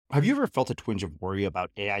Have you ever felt a twinge of worry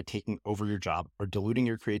about AI taking over your job or diluting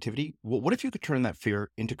your creativity? Well, what if you could turn that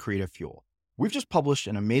fear into creative fuel? We've just published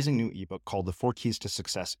an amazing new ebook called The 4 Keys to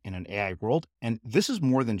Success in an AI World, and this is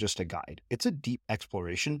more than just a guide. It's a deep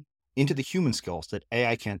exploration into the human skills that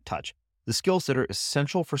AI can't touch, the skills that are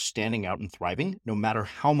essential for standing out and thriving, no matter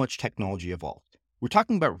how much technology evolves. We're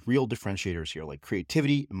talking about real differentiators here, like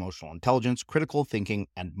creativity, emotional intelligence, critical thinking,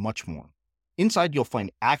 and much more. Inside, you'll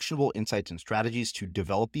find actionable insights and strategies to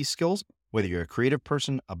develop these skills, whether you're a creative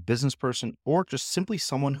person, a business person, or just simply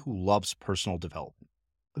someone who loves personal development.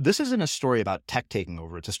 This isn't a story about tech taking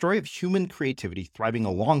over. It's a story of human creativity thriving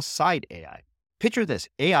alongside AI. Picture this,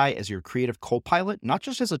 AI as your creative co-pilot, not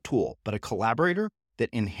just as a tool, but a collaborator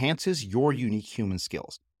that enhances your unique human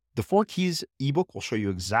skills. The 4 Keys ebook will show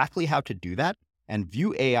you exactly how to do that and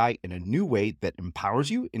view AI in a new way that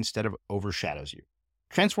empowers you instead of overshadows you.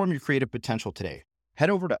 Transform your creative potential today. Head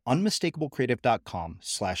over to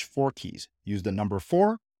unmistakablecreative.com/4keys. Use the number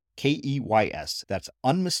 4, KEYS. That's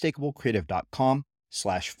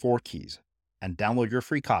unmistakablecreative.com/4keys and download your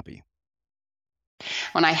free copy.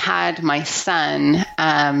 When I had my son,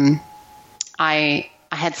 I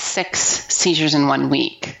had 6 seizures in 1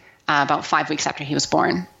 week, about 5 weeks after he was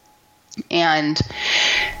born. And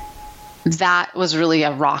that was really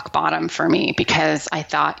a rock bottom for me because I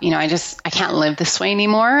thought, I can't live this way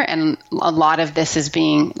anymore. And a lot of this is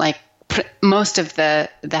being most of the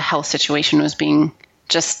health situation was being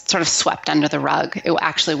just sort of swept under the rug. It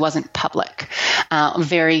actually wasn't public.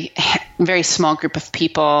 Very, very small group of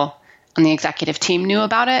people on the executive team knew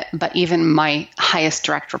about it, but even my highest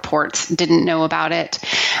direct reports didn't know about it.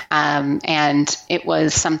 And it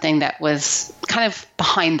was something that was kind of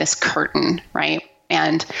behind this curtain, right?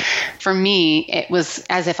 And for me, it was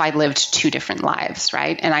as if I lived 2 different lives,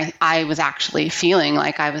 right? And I was actually feeling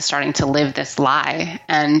like I was starting to live this lie,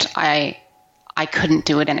 and I couldn't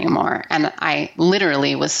do it anymore. And I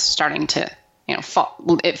literally was starting to, fall.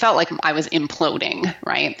 It felt like I was imploding,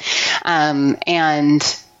 right?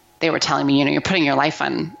 And they were telling me, you're putting your life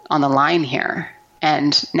on the line here.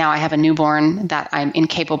 And now I have a newborn that I'm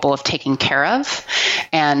incapable of taking care of,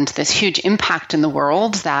 and this huge impact in the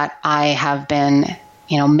world that I have been,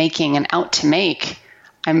 making and out to make,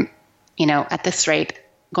 I'm, at this rate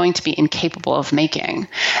going to be incapable of making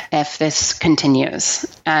if this continues.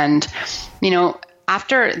 And,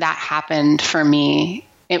 after that happened for me,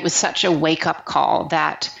 it was such a wake-up call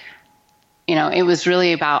that, it was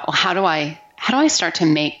really about, well, how do I start to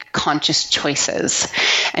make conscious choices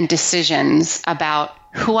and decisions about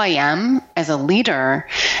who I am as a leader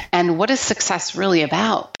and what is success really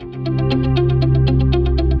about?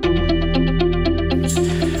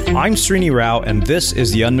 I'm Srini Rao, and this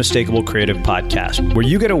is the Unmistakable Creative Podcast, where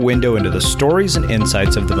you get a window into the stories and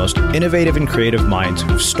insights of the most innovative and creative minds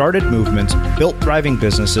who've started movements, built thriving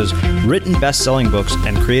businesses, written best-selling books,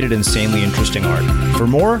 and created insanely interesting art. For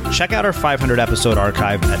more, check out our 500-episode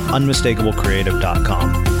archive at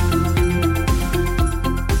unmistakablecreative.com.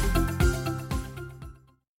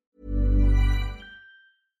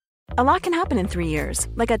 A lot can happen in 3 years,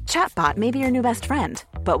 like a chatbot may be your new best friend.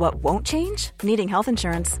 But what won't change? Needing health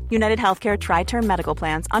insurance. United Healthcare Tri-Term Medical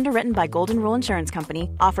Plans, underwritten by Golden Rule Insurance Company,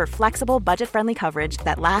 offer flexible, budget-friendly coverage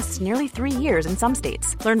that lasts nearly 3 years in some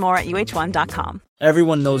states. Learn more at uh1.com.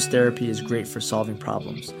 Everyone knows therapy is great for solving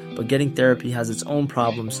problems, but getting therapy has its own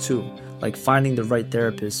problems too, like finding the right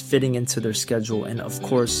therapist, fitting into their schedule, and of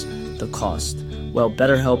course, the cost. Well,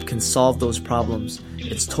 BetterHelp can solve those problems.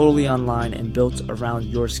 It's totally online and built around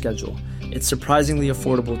your schedule. It's surprisingly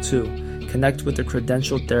affordable too. Connect with a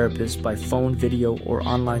credentialed therapist by phone, video, or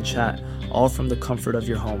online chat, all from the comfort of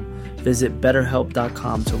your home. Visit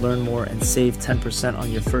BetterHelp.com to learn more and save 10%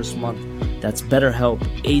 on your first month. That's BetterHelp,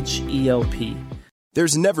 H-E-L-P.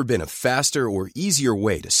 There's never been a faster or easier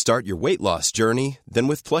way to start your weight loss journey than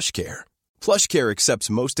with PlushCare. PlushCare accepts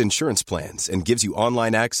most insurance plans and gives you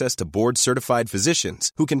online access to board-certified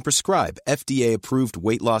physicians who can prescribe FDA-approved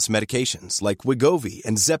weight loss medications like Wegovy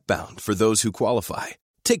and Zepbound for those who qualify.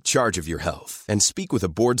 Take charge of your health and speak with a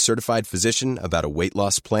board-certified physician about a weight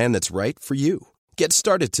loss plan that's right for you. Get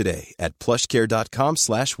started today at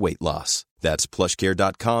plushcare.com/weight loss. That's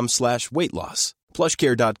plushcare.com/weight loss.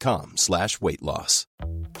 plushcare.com/weight loss.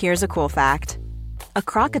 Here's a cool fact. A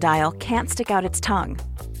crocodile can't stick out its tongue.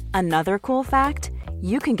 Another cool fact,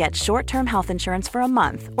 you can get short-term health insurance for a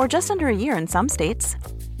month or just under a year in some states.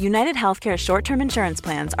 United Healthcare short-term insurance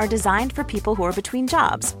plans are designed for people who are between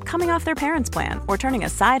jobs, coming off their parents' plan, or turning a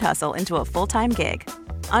side hustle into a full-time gig.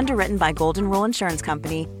 Underwritten by Golden Rule Insurance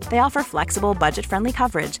Company, they offer flexible, budget-friendly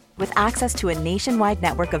coverage with access to a nationwide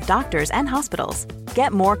network of doctors and hospitals.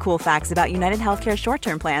 Get more cool facts about United Healthcare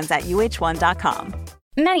short-term plans at uh1.com.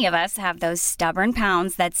 Many of us have those stubborn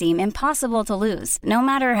pounds that seem impossible to lose, no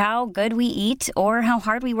matter how good we eat or how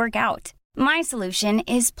hard we work out. My solution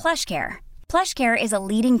is PlushCare. PlushCare is a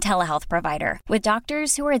leading telehealth provider with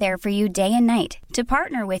doctors who are there for you day and night to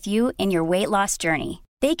partner with you in your weight loss journey.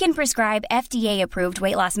 They can prescribe FDA-approved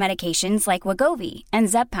weight loss medications like Wegovy and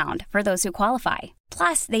Zepbound for those who qualify.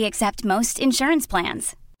 Plus, they accept most insurance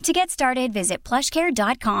plans. To get started, visit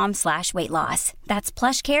plushcare.com/weightloss. That's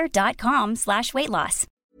plushcare.com/weightloss.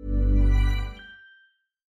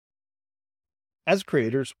 As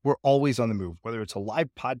creators, we're always on the move. Whether it's a live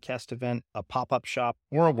podcast event, a pop-up shop,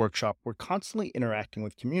 or a workshop, we're constantly interacting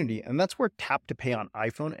with community, and that's where Tap to Pay on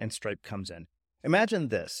iPhone and Stripe comes in. Imagine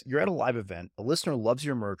this. You're at a live event, a listener loves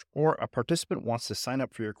your merch, or a participant wants to sign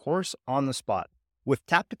up for your course on the spot. With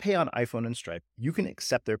Tap to Pay on iPhone and Stripe, you can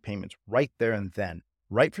accept their payments right there and then,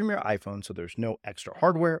 right from your iPhone, so there's no extra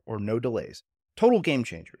hardware or no delays. Total game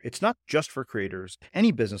changer. It's not just for creators.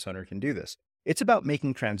 Any business owner can do this. It's about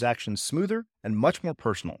making transactions smoother and much more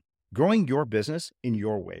personal, growing your business in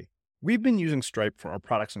your way. We've been using Stripe for our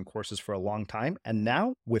products and courses for a long time, and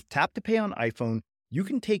now with Tap to Pay on iPhone, you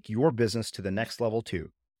can take your business to the next level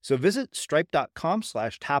too. So visit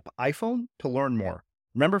stripe.com/tapiphone to learn more.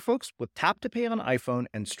 Remember, folks, with Tap to Pay on iPhone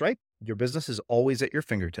and Stripe, your business is always at your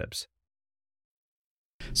fingertips.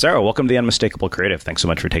 Sarah, welcome to the Unmistakable Creative. Thanks so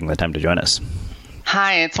much for taking the time to join us.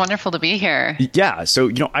 Hi, it's wonderful to be here. Yeah.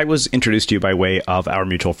 So, I was introduced to you by way of our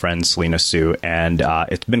mutual friend, Selena Sue, and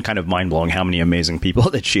it's been kind of mind-blowing how many amazing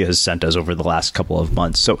people that she has sent us over the last couple of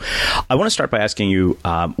months. So I want to start by asking you,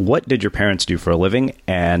 what did your parents do for a living,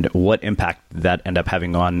 and what impact did that end up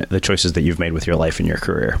having on the choices that you've made with your life and your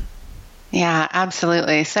career? Yeah,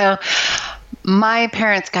 absolutely. So my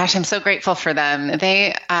parents, gosh, I'm so grateful for them.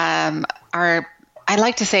 They are, I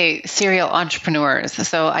like to say, serial entrepreneurs.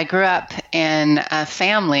 So I grew up in a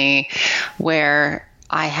family where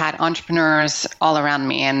I had entrepreneurs all around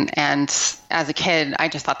me, and as a kid, I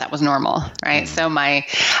just thought that was normal, right? So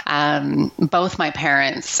both my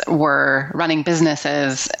parents were running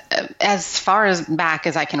businesses as far as back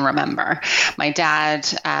as I can remember. My dad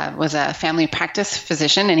was a family practice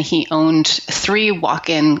physician, and he owned 3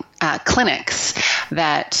 walk-in clinics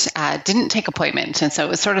that didn't take appointments, and so it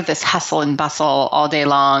was sort of this hustle and bustle all day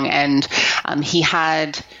long. And he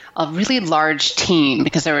had a really large team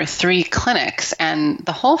because there were 3 clinics, and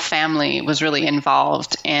the whole family was really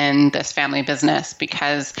involved in this family business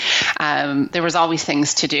because there was always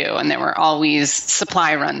things to do, and there were always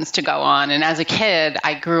supply runs to go on. And as a kid,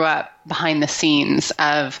 I grew up behind the scenes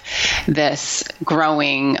of this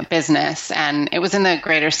growing business, and it was in the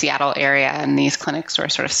greater Seattle area, and these clinics were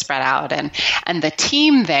sort of spread out. And the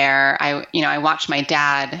team there, I watched my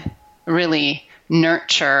dad really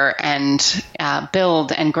nurture and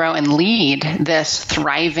build and grow and lead this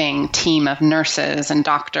thriving team of nurses and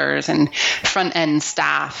doctors and front end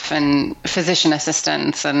staff and physician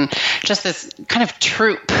assistants and just this kind of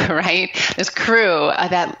troupe, right? This crew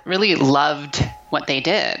that really loved what they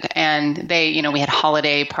did. And they, we had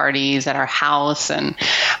holiday parties at our house, and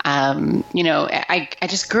I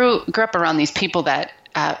just grew up around these people that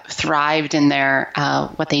thrived in their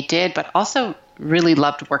what they did, but also really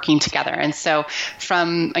loved working together. And so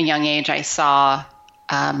from a young age, I saw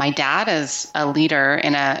my dad as a leader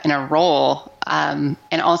in a role, and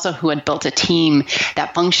also who had built a team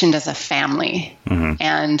that functioned as a family. Mm-hmm.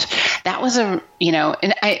 And that was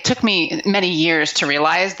it took me many years to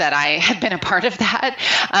realize that I had been a part of that.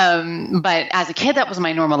 But as a kid, that was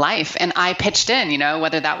my normal life. And I pitched in,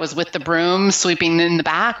 whether that was with the broom, sweeping in the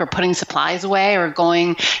back, or putting supplies away, or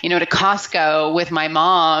going, to Costco with my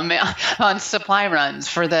mom on supply runs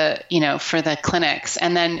for the clinics.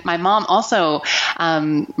 And then my mom also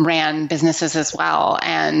ran businesses as well.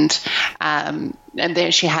 And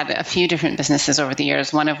she had a few different businesses over the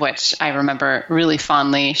years, one of which I remember really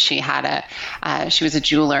fondly. She was a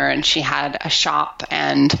jeweler, and she had a shop,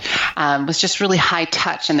 and was just really high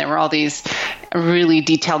touch. And there were all these really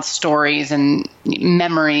detailed stories and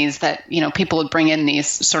memories that, people would bring in these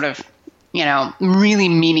sort of, really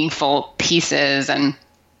meaningful pieces. And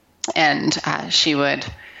she would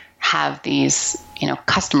have these,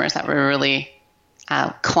 customers that were really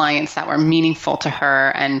clients that were meaningful to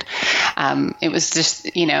her. And it was just,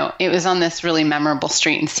 it was on this really memorable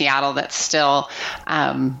street in Seattle that's still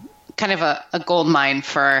kind of a gold mine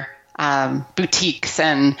for boutiques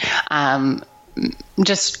and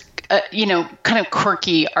just, kind of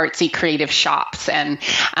quirky, artsy, creative shops. And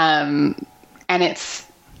it's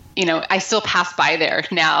I still pass by there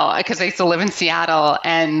now because I still live in Seattle,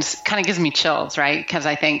 and kind of gives me chills, right? Because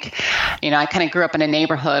I think, I kind of grew up in a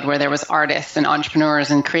neighborhood where there was artists and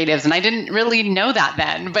entrepreneurs and creatives, and I didn't really know that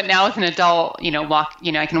then. But now as an adult,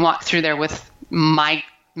 I can walk through there with my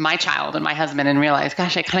child and my husband and realize,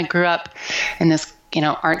 gosh, I kind of grew up in this,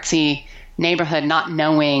 artsy neighborhood, not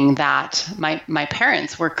knowing that my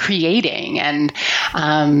parents were creating and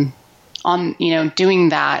doing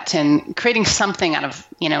that and creating something out of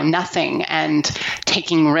nothing, and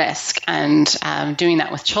taking risk, and doing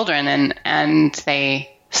that with children, and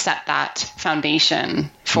they set that foundation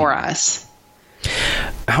for us.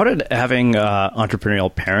 How did having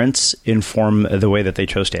entrepreneurial parents inform the way that they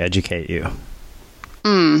chose to educate you?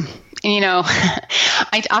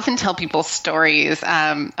 I often tell people stories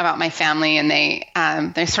about my family, and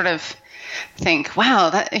they sort of think, wow,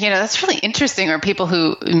 that's really interesting. Or people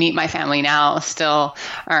who meet my family now still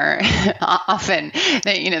are often,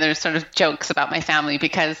 there's sort of jokes about my family,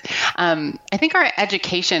 because I think our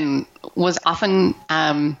education was often,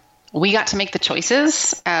 we got to make the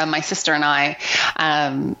choices. My sister and I,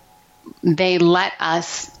 they let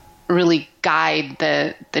us really guide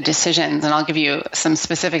the decisions. And I'll give you some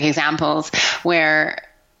specific examples where,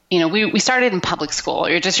 we started in public school.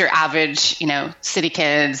 You're just your average, city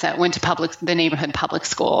kids that went to the neighborhood public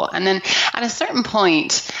school. And then at a certain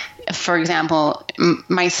point, for example,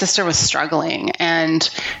 my sister was struggling, and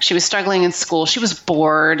she was struggling in school. She was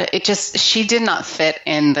bored. She did not fit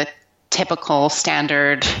in the typical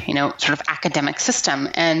standard, sort of academic system.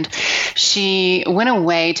 And she went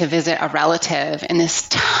away to visit a relative in this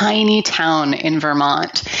tiny town in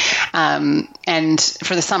Vermont. And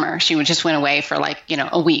for the summer, she just went away for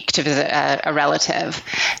a week to visit a relative.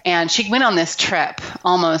 And she went on this trip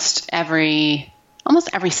almost every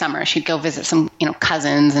summer. She'd go visit some,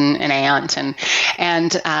 cousins and an aunt.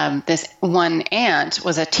 And this one aunt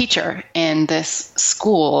was a teacher in this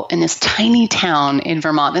school in this tiny town in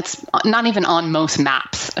Vermont. That's not even on most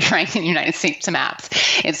maps, right? In the United States maps.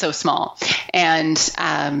 It's so small. And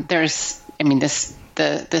this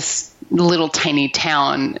little tiny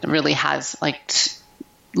town really has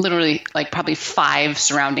literally probably 5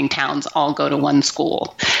 surrounding towns all go to one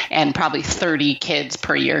school, and probably 30 kids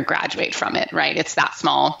per year graduate from it, right? It's that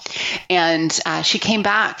small. And she came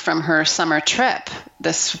back from her summer trip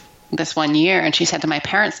this one year, and she said to my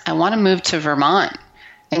parents, I want to move to Vermont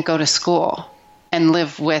and go to school and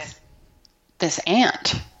live with this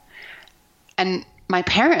aunt. And my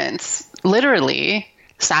parents literally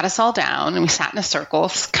sat us all down, and we sat in a circle.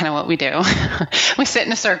 It's kind of what we do. We sit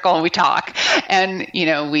in a circle, we talk, and,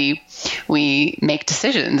 we make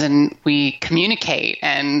decisions, and we communicate.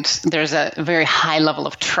 And there's a very high level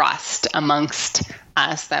of trust amongst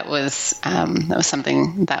us. That was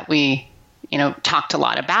something that we, talked a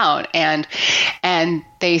lot about. And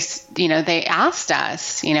they asked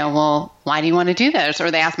us, well, why do you want to do this?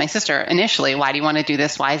 Or they asked my sister initially, why do you want to do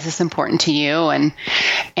this? Why is this important to you?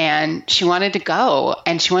 And she wanted to go,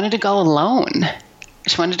 and she wanted to go alone.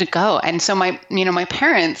 She wanted to go. And so my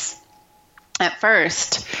parents at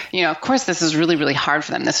first, of course, this is really, really hard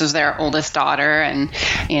for them. This was their oldest daughter, and,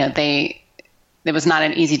 it was not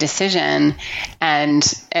an easy decision. And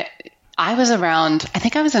I was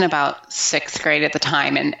in about 6th grade at the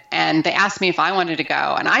time, and they asked me if I wanted to go,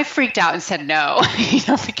 and I freaked out and said no,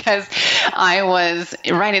 because I was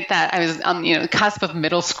right at that. I was on the cusp of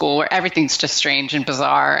middle school, where everything's just strange and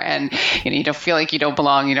bizarre, and you don't feel like you don't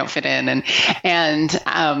belong, you don't fit in, and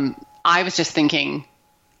I was just thinking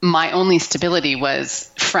my only stability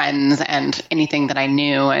was friends and anything that I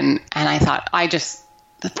knew, and I thought I just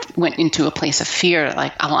went into a place of fear,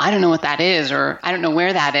 I don't know what that is, or I don't know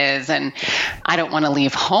where that is, and I don't want to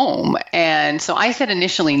leave home. And so I said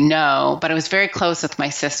initially no, but I was very close with my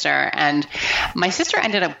sister, and my sister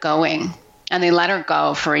ended up going, and they let her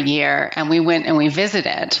go for a year, and we went and we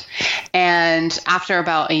visited. And after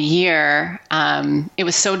about a year, it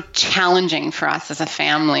was so challenging for us as a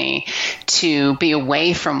family to be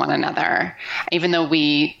away from one another, even though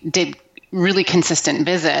we did really consistent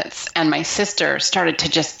visits, and my sister started to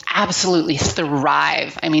just absolutely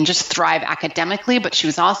thrive. Just thrive academically, but she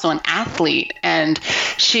was also an athlete, and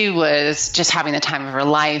she was just having the time of her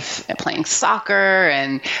life playing soccer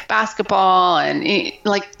and basketball, and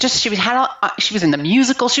she was in the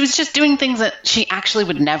musical. She was just doing things that she actually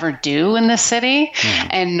would never do in this city,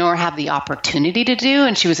 and nor have the opportunity to do.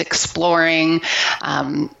 And she was exploring,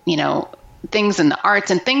 things in the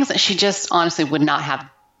arts and things that she just honestly would not have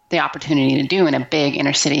the opportunity to do in a big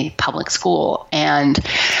inner city public school. And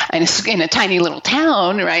in a tiny little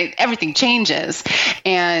town, right, everything changes.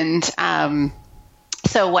 And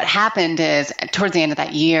so what happened is towards the end of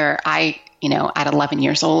that year, I at 11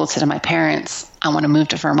 years old, said to my parents, I want to move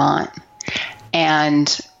to Vermont.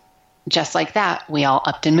 And just like that, we all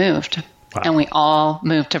upped and moved. Wow. And we all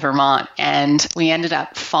moved to Vermont, and we ended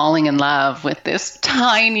up falling in love with this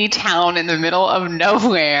tiny town in the middle of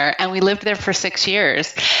nowhere. And we lived there for 6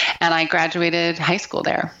 years, and I graduated high school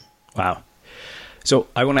there. Wow. So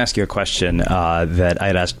I want to ask you a question that I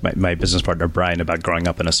had asked my business partner, Brian, about growing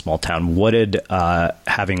up in a small town. What did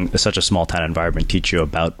having such a small town environment teach you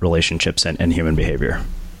about relationships and human behavior?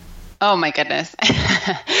 Oh, my goodness.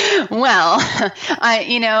 Well,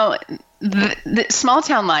 the small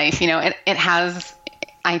town life, it has,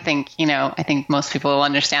 I think most people will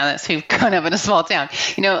understand this who've grown up in a small town.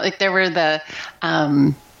 Like there were the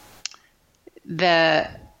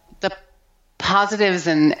positives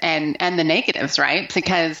and the negatives, right?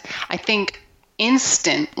 Because I think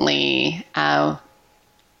instantly,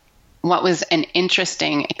 what was an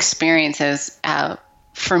interesting experience is,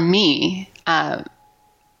 for me,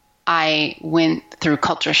 I went through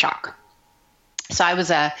culture shock. So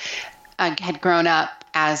I had grown up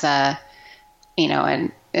as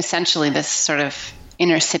and essentially this sort of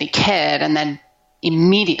inner city kid, and then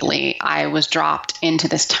immediately I was dropped into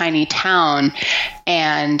this tiny town,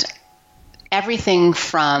 and everything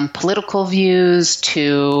from political views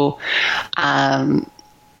to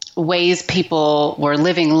ways people were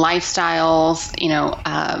living lifestyles,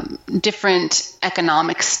 different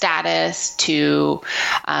economic status to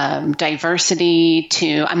diversity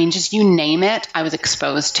to, just you name it, I was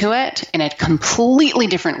exposed to it in a completely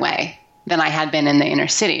different way than I had been in the inner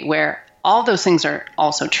city, where all those things are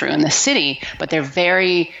also true in the city, but they're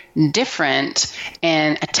very different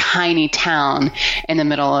in a tiny town in the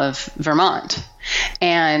middle of Vermont.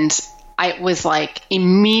 And it was like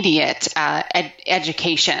immediate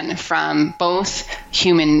education from both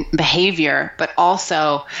human behavior, but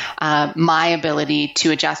also my ability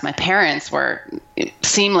to adjust. My parents were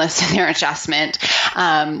seamless in their adjustment,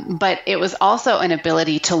 but it was also an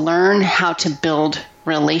ability to learn how to build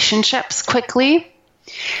relationships quickly,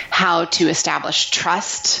 how to establish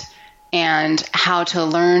trust, and how to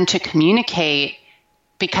learn to communicate,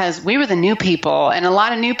 because we were the new people, and a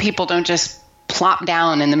lot of new people don't just plop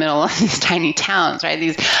down in the middle of these tiny towns, right?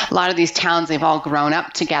 A lot of these towns, they've all grown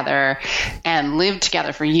up together and lived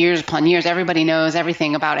together for years upon years. Everybody knows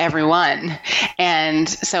everything about everyone. And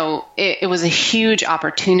so it was a huge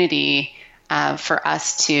opportunity for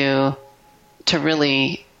us to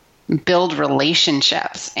really build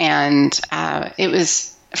relationships. And it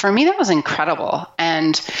was, for me, that was incredible.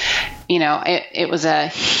 And, it was a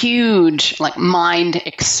huge mind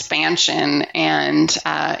expansion. And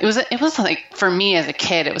it was like, for me as a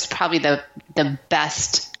kid, it was probably the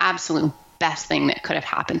absolute best thing that could have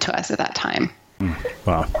happened to us at that time.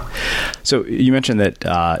 Wow. So you mentioned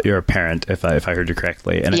that you're a parent, if I heard you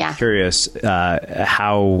correctly. And yeah. I'm curious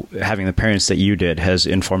how having the parents that you did has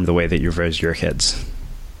informed the way that you've raised your kids.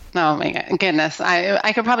 Oh my goodness.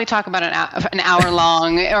 I could probably talk about an hour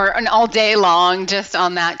long or an all day long just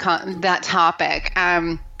on that topic.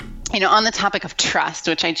 On the topic of trust,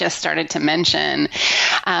 which I just started to mention,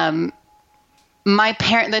 the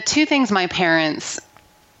two things my parents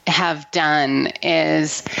have done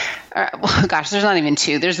is, there's not even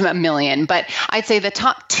two, there's a million, but I'd say the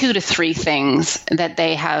top 2 to 3 things that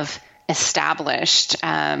they have established,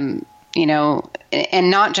 and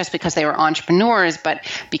not just because they were entrepreneurs, but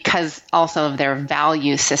because also of their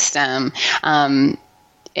value system,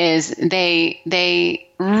 is they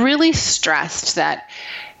really stressed that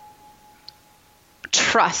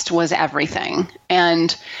trust was everything.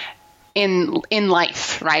 And in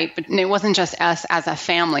life, right? But it wasn't just us as a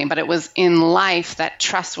family, but it was in life that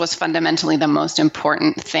trust was fundamentally the most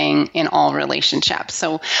important thing in all relationships.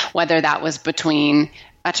 So whether that was between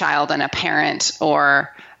a child and a parent,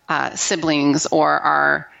 or siblings,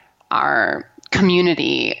 or our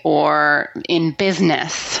community, or in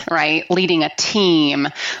business, right? Leading a team,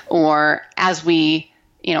 or as we,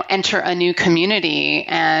 enter a new community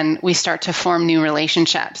and we start to form new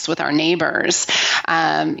relationships with our neighbors.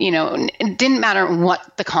 It didn't matter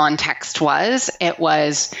what the context was. It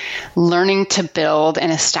was learning to build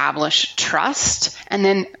and establish trust, and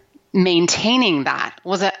then maintaining that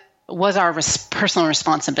was our personal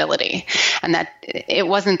responsibility. And that it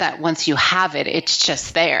wasn't that once you have it, it's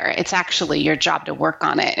just there. It's actually your job to work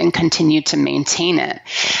on it and continue to maintain it.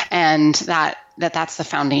 And that's the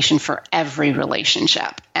foundation for every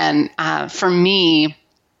relationship. And for me,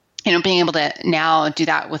 being able to now do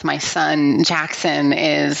that with my son, Jackson,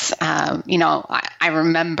 is, I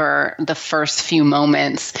remember the first few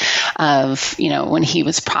moments of, when he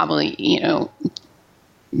was probably,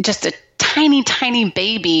 just a tiny, tiny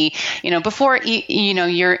baby, before,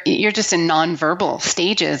 you're just in nonverbal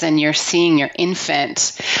stages, and you're seeing your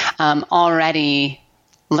infant already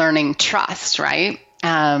learning trust, right?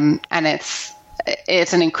 And it's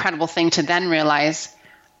an incredible thing to then realize,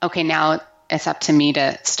 okay, now it's up to me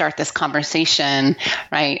to start this conversation,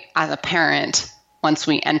 right, as a parent, once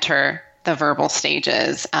we enter the verbal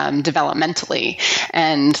stages developmentally,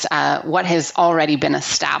 and what has already been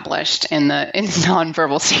established in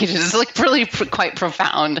nonverbal stages is like really quite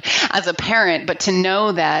profound as a parent. But to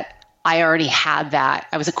know that I already had that,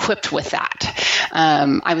 I was equipped with that.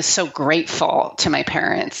 I was so grateful to my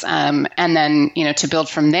parents. And then, to build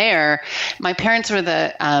from there, my parents were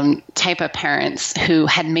the type of parents who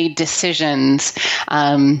had made decisions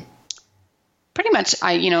pretty much,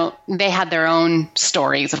 they had their own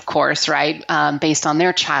stories, of course, right, based on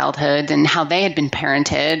their childhood and how they had been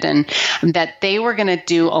parented, and that they were going to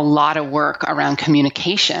do a lot of work around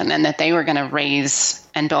communication, and that they were going to raise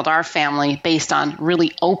and build our family based on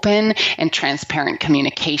really open and transparent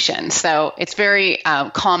communication. So it's very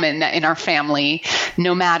common that in our family,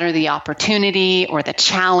 no matter the opportunity or the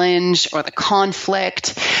challenge or the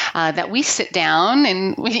conflict, that we sit down,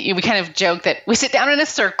 and we kind of joke that we sit down in a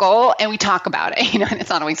circle and we talk about it, and it's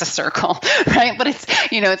not always a circle, right? But it's,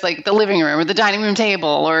 it's like the living room or the dining room table,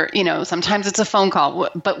 or, sometimes it's a phone call.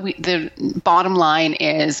 But the bottom line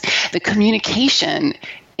is the communication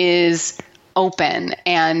is open.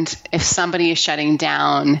 And if somebody is shutting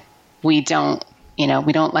down, we don't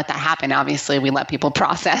let that happen. Obviously, we let people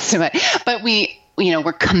process it, but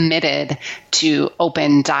we're committed to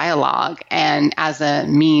open dialogue, and as a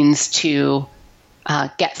means to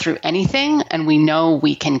get through anything. And we know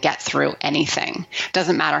we can get through anything.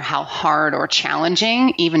 Doesn't matter how hard or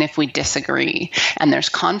challenging, even if we disagree and there's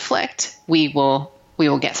conflict, we will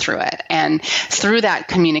get through it. And through that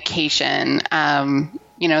communication, I've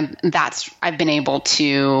been able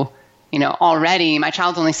to, already, my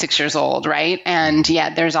child's only 6 years old, right? And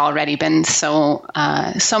yet there's already been so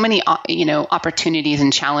many, opportunities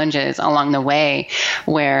and challenges along the way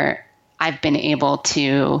where I've been able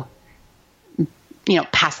to,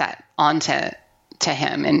 pass that on to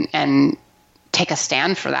him and take a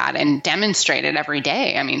stand for that and demonstrate it every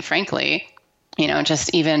day. I mean, frankly,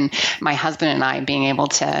 just even my husband and I being able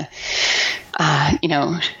to,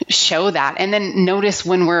 show that, and then notice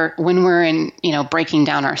when we're in, breaking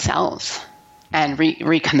down ourselves and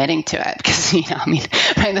recommitting to it, because,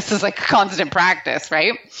 right, this is like a constant practice,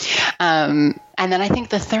 right? And then I think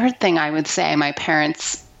the third thing I would say my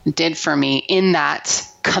parents did for me in that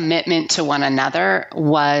commitment to one another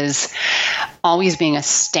was always being a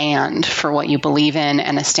stand for what you believe in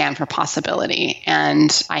and a stand for possibility.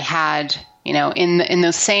 And I had, in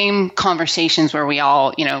those same conversations where we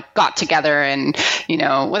all, got together and,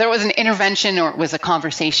 whether it was an intervention or it was a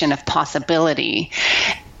conversation of possibility,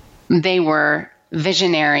 they were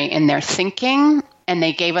visionary in their thinking, and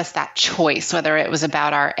they gave us that choice, whether it was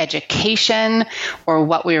about our education or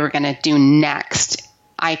what we were going to do next.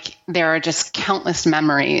 There are just countless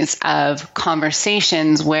memories of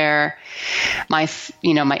conversations where my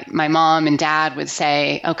mom and dad would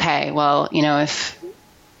say, okay, well, if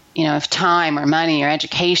time or money or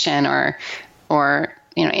education or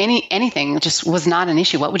anything just was not an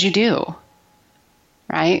issue, what would you do?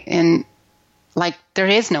 Right? And like, there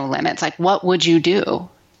is no limits. Like, what would you do?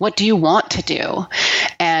 What do you want to do?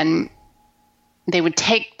 And they would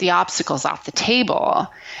take the obstacles off the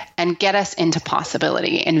table and get us into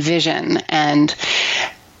possibility and vision. And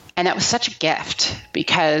that was such a gift,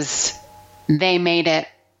 because they made it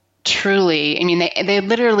truly, they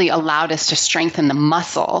literally allowed us to strengthen the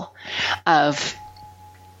muscle of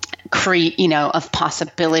of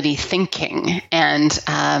possibility thinking and,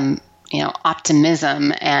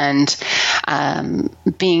 optimism and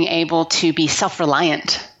being able to be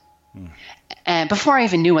self-reliant. And before I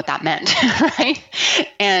even knew what that meant, right?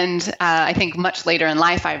 And I think much later in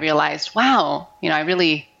life, I realized, wow,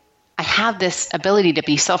 I have this ability to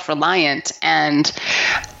be self-reliant, and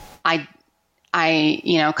I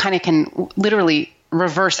kind of can literally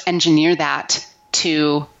reverse engineer that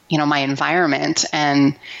to, my environment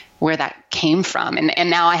and where that came from. And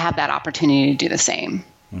now I have that opportunity to do the same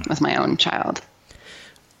with my own child.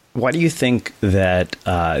 Why do you think that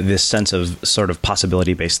this sense of sort of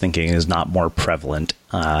possibility-based thinking is not more prevalent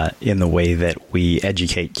in the way that we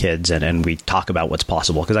educate kids and we talk about what's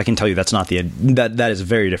possible? Because I can tell you that's not that is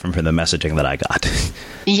very different from the messaging that I got.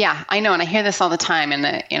 Yeah, I know. And I hear this all the time. And,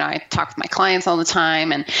 I talk with my clients all the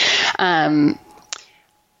time. And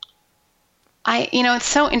it's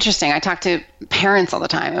so interesting. I talk to parents all the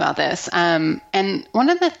time about this. And one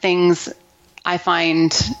of the things I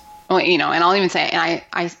find, and I'll even say, and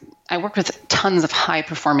I I work with tons of high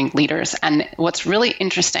performing leaders. And what's really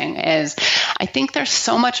interesting is I think there's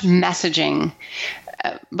so much messaging,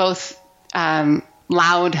 both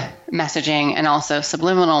loud messaging and also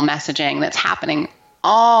subliminal messaging that's happening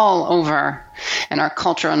all over in our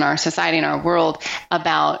culture, in our society, in our world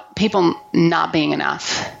about people not being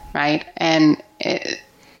enough, right? And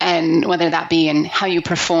whether that be in how you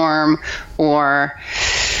perform or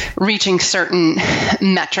reaching certain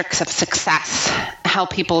metrics of success, how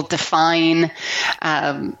people define,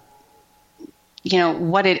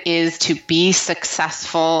 what it is to be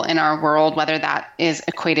successful in our world, whether that is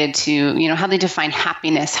equated to, how they define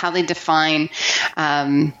happiness, how they define,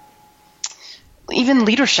 even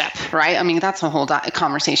leadership, right? I mean, that's a whole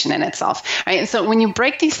conversation in itself, right? And so when you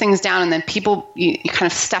break these things down and then people, you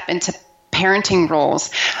kind of step into parenting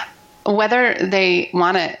roles, whether they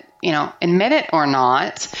want to, admit it or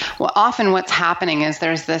not, well, often what's happening is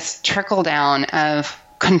there's this trickle down of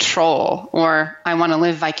control, or I want to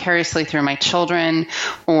live vicariously through my children,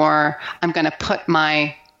 or I'm going to put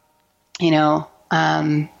my,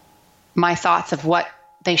 my thoughts of what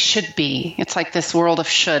they should be. It's like this world of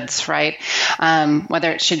shoulds, right?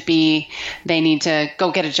 Whether it should be they need to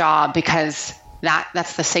go get a job because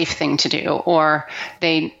that's the safe thing to do, or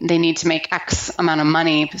they need to make X amount of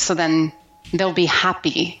money so then they'll be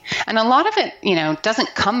happy. And a lot of it,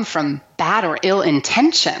 doesn't come from bad or ill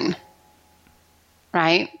intention,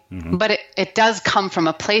 right? Mm-hmm. But it does come from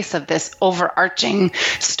a place of this overarching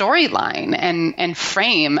storyline and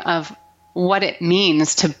frame of what it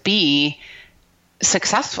means to be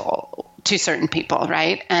successful to certain people,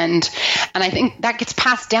 right? And I think that gets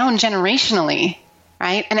passed down generationally,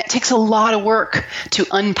 right? And it takes a lot of work to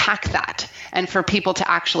unpack that and for people to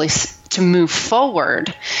actually to move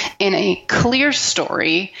forward in a clear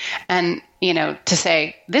story and, to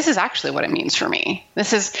say, this is actually what it means for me.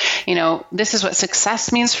 This is what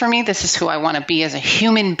success means for me. This is who I want to be as a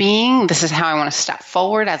human being. This is how I want to step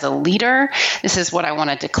forward as a leader. This is what I want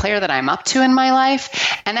to declare that I'm up to in my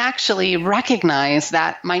life, and actually recognize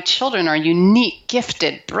that my children are unique,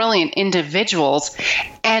 gifted, brilliant individuals,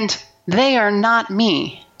 and they are not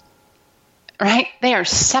me, right? They are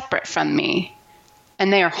separate from me,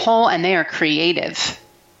 and they are whole and they are creative.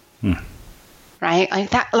 Right?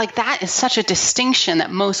 Like that is such a distinction that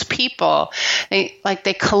most people,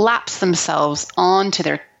 they collapse themselves onto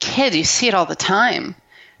their kids. You see it all the time.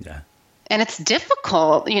 Yeah. And it's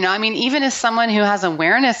difficult, even as someone who has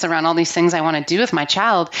awareness around all these things I want to do with my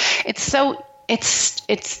child, it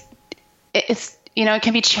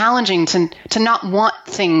can be challenging to not want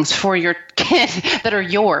things for your kid that are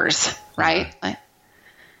yours, right?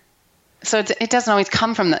 So it doesn't always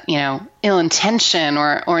come from the, ill intention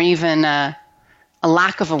or even a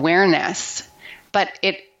lack of awareness, but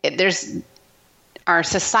there's our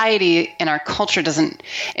society and our culture isn't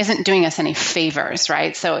doing us any favors,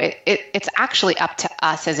 right? So it's actually up to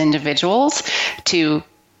us as individuals to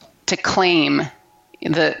claim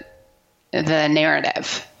the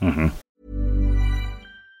narrative. Mm-hmm.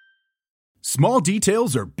 Small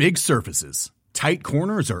details are big surfaces. Tight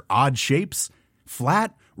corners are odd shapes.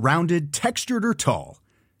 Flat, rounded, textured, or tall.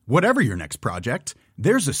 Whatever your next project,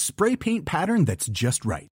 there's a spray paint pattern that's just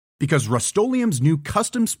right. Because Rust-Oleum's new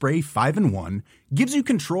Custom Spray 5-in-1 gives you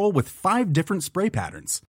control with 5 different spray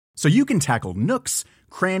patterns. So you can tackle nooks,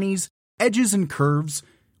 crannies, edges, and curves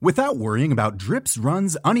without worrying about drips,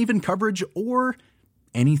 runs, uneven coverage, or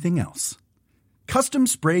anything else. Custom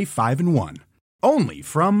Spray 5-in-1. Only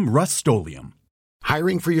from Rust-Oleum.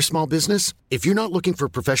 Hiring for your small business? If you're not looking for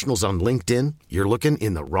professionals on LinkedIn, you're looking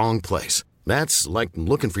in the wrong place. That's like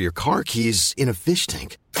looking for your car keys in a fish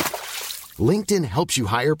tank. LinkedIn helps you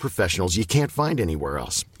hire professionals you can't find anywhere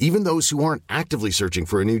else, even those who aren't actively searching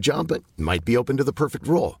for a new job but might be open to the perfect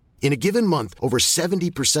role. In a given month, over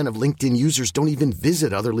 70% of LinkedIn users don't even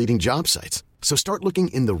visit other leading job sites. So start looking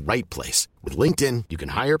in the right place. With LinkedIn, you can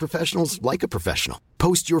hire professionals like a professional.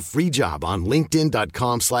 Post your free job on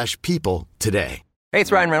linkedin.com/people today. Hey,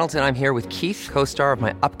 it's Ryan Reynolds, and I'm here with Keith, co-star of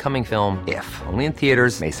my upcoming film, If, only in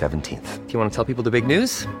theaters May 17th. Do you want to tell people the big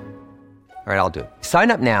news? All right, I'll do it. Sign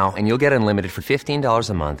up now and you'll get unlimited for $15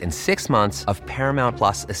 a month and 6 months of Paramount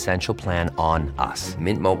Plus Essential Plan on us.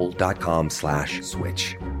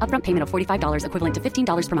 MintMobile.com/switch. Upfront payment of $45 equivalent to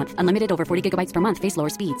 $15 per month. Unlimited over 40 gigabytes per month. Face lower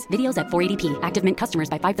speeds. Videos at 480p. Active Mint customers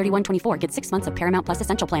by 531.24 get 6 months of Paramount Plus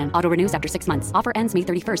Essential Plan. Auto renews after 6 months. Offer ends May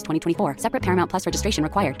 31st, 2024. Separate Paramount Plus registration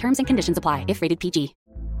required. Terms and conditions apply if rated PG.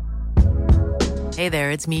 Hey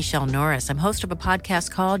there, it's Michelle Norris. I'm host of a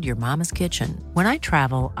podcast called Your Mama's Kitchen. When I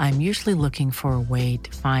travel, I'm usually looking for a way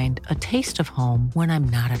to find a taste of home when I'm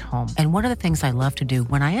not at home. And one of the things I love to do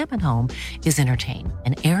when I am at home is entertain.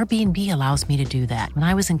 And Airbnb allows me to do that. When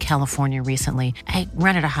I was in California recently, I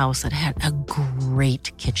rented a house that had a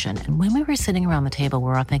great kitchen. And when we were sitting around the table, we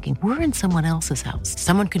were all thinking, we're in someone else's house.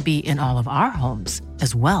 Someone could be in all of our homes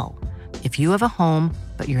as well. If you have a home,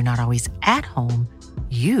 but you're not always at home,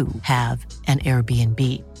 you have an Airbnb.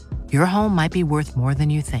 Your home might be worth more than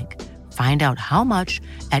you think. Find out how much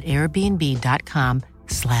at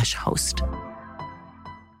airbnb.com/host.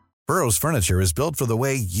 Burrow's furniture is built for the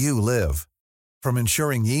way you live. From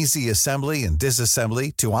ensuring easy assembly and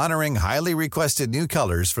disassembly to honoring highly requested new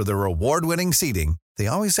colors for their award-winning seating, they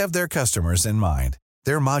always have their customers in mind.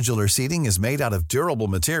 Their modular seating is made out of durable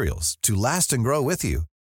materials to last and grow with you.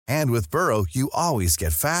 And with Burrow, you always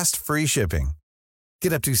get fast, free shipping.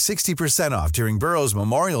 Get up to 60% off during Burrow's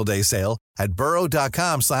Memorial Day sale at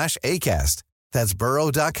burrow.com/ACAST. That's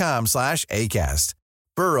burrow.com/ACAST.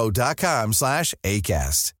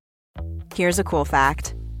 burrow.com/ACAST. Here's a cool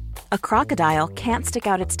fact. A crocodile can't stick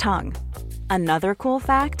out its tongue. Another cool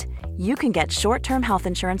fact, you can get short-term health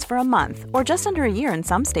insurance for a month or just under a year in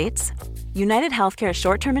some states. United Healthcare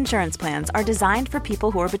short-term insurance plans are designed for people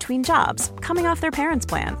who are between jobs, coming off their parents'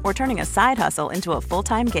 plan, or turning a side hustle into a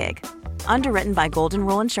full-time gig. Underwritten by Golden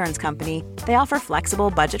Rule Insurance Company, they offer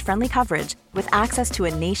flexible, budget-friendly coverage with access to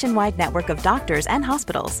a nationwide network of doctors and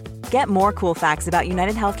hospitals. Get more cool facts about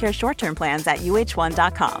United Healthcare short-term plans at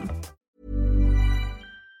uh1.com.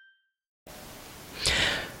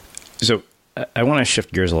 So I want to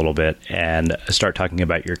shift gears a little bit and start talking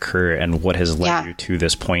about your career and what has led you to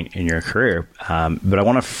this point in your career. But I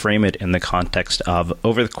want to frame it in the context of,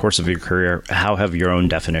 over the course of your career, how have your own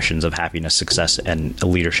definitions of happiness, success, and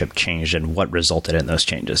leadership changed, and what resulted in those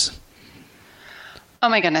changes? Oh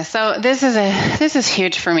my goodness. So this is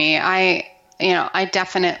huge for me. I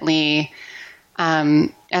definitely,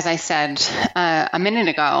 as I said a minute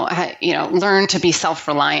ago, learned to be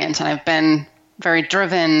self-reliant, and I've been very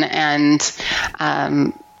driven and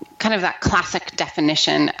kind of that classic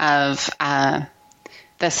definition of the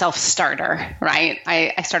self-starter, right?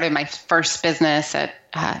 I started my first business at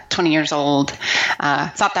 20 years old.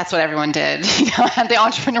 Thought that's what everyone did. I had the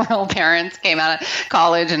entrepreneurial parents, came out of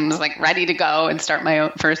college and was like ready to go and start my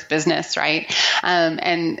own first business, right?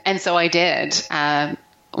 And so I did. When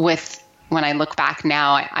I look back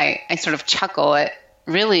now, I sort of chuckle at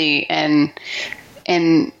really in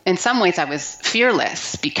some ways I was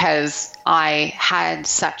fearless because I had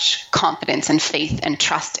such confidence and faith and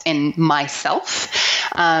trust in myself.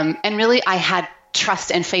 And really I had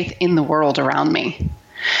trust and faith in the world around me.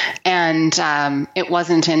 And it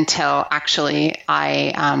wasn't until actually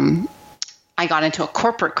I got into a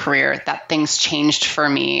corporate career that things changed for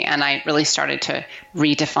me, and I really started to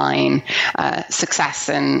redefine success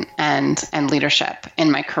and leadership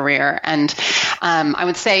in my career. And I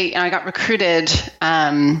would say I got recruited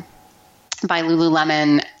by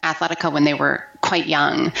Lululemon Athletica when they were quite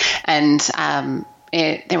young, and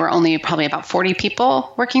there were only probably about 40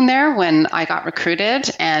 people working there when I got recruited,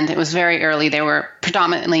 and it was very early. They were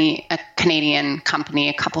predominantly a Canadian company,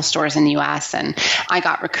 a couple stores in the US, and I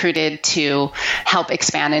got recruited to help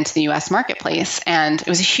expand into the US marketplace. And it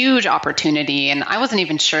was a huge opportunity, and I wasn't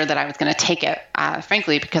even sure that I was going to take it,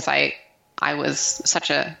 frankly, because I was such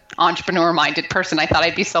a entrepreneur-minded person. I thought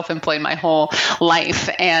I'd be self-employed my whole life.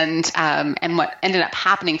 And what ended up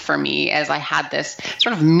happening for me as I had this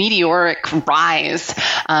sort of meteoric rise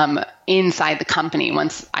inside the company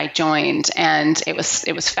once I joined. And it was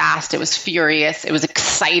fast, it was furious, it was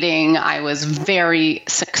exciting. I was very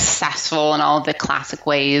successful in all of the classic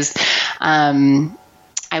ways. I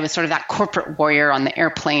was sort of that corporate warrior on the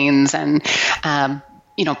airplanes and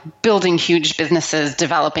building huge businesses,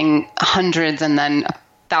 developing hundreds and then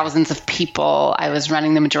thousands of people. I was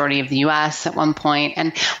running the majority of the US at one point.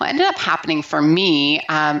 And what ended up happening for me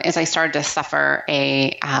is I started to suffer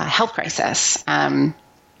a health crisis. And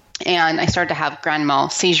I started to have grand mal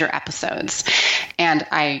seizure episodes. And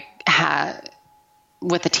I had,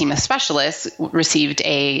 with a team of specialists, received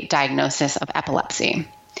a diagnosis of epilepsy.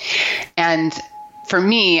 And for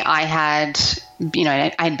me, I had been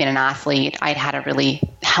an athlete. I'd had a really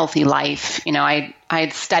healthy life. I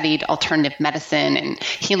had studied alternative medicine and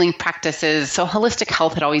healing practices. So holistic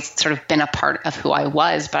health had always sort of been a part of who I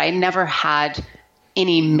was, but I never had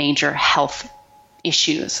any major health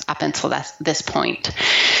issues up until this point.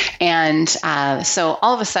 And so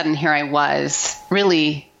all of a sudden here I was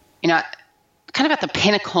really, kind of at the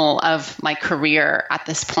pinnacle of my career at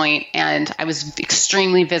this point, and I was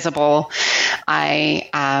extremely visible. I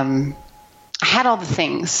had all the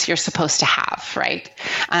things you're supposed to have, right?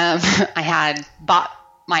 I had bought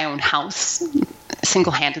my own house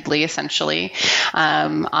single-handedly, essentially.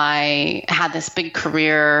 I had this big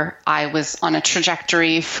career. I was on a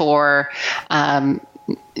trajectory for,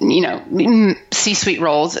 C-suite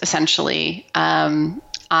roles, essentially.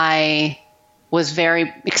 I was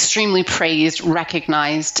extremely praised,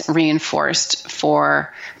 recognized, reinforced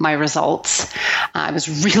for my results. I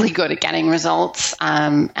was really good at getting results.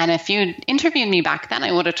 And if you'd interviewed me back then,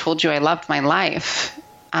 I would have told you I loved my life,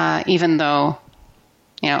 even though,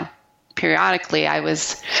 periodically I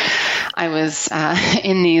was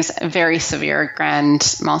in these very severe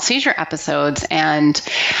grand mal seizure episodes, and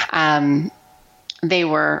they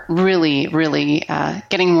were really, really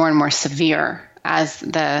getting more and more severe as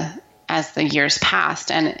the years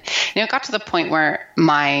passed. And it got to the point where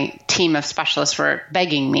my team of specialists were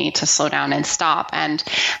begging me to slow down and stop. And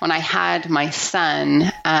when I had my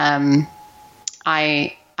son,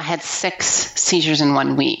 I had 6 seizures in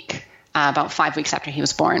 1 week, about 5 weeks after he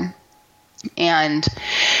was born. And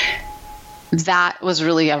that was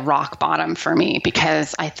really a rock bottom for me,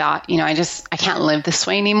 because I thought, I can't live this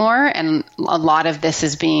way anymore. And a lot of this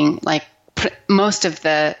is being most of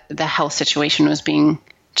the health situation was being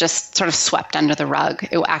just sort of swept under the rug.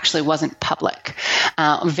 It actually wasn't public.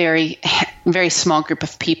 A very, very small group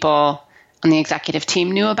of people on the executive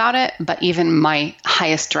team knew about it, but even my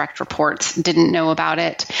highest direct reports didn't know about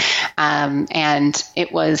it. And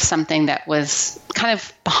it was something that was kind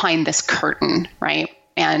of behind this curtain, right?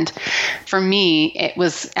 And for me, it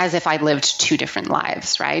was as if I lived 2 different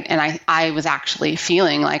lives, right? And I was actually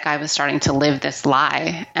feeling like I was starting to live this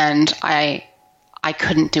lie, and I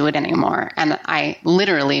couldn't do it anymore. And I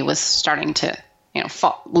literally was starting to,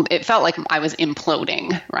 fall. It felt like I was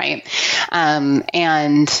imploding, right?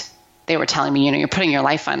 And they were telling me, you're putting your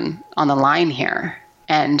life on the line here.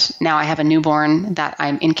 And now I have a newborn that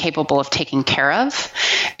I'm incapable of taking care of,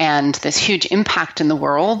 and this huge impact in the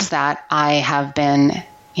world that I have been,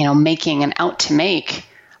 making and out to make,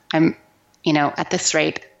 I'm, at this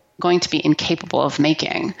rate, going to be incapable of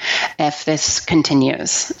making if this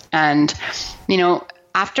continues. And,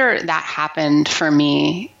 after that happened for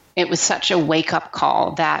me, it was such a wake-up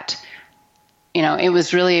call that, it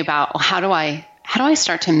was really about, well, how do I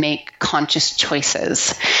start to make conscious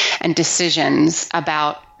choices and decisions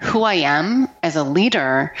about who I am as a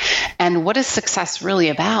leader and what is success really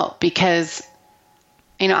about? Because,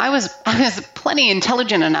 I was plenty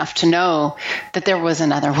intelligent enough to know that there was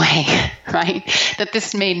another way, right? That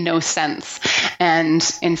this made no sense. And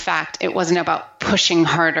in fact, it wasn't about pushing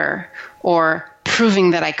harder or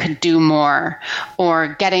proving that I could do more or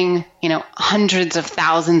getting, hundreds of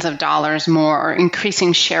thousands of dollars more or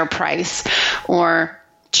increasing share price or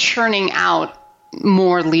churning out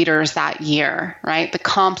more leaders that year, right? The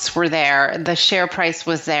comps were there. The share price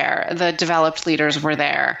was there. The developed leaders were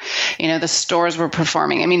there. The stores were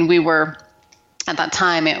performing. I mean, we were, at that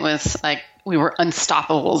time, it was like we were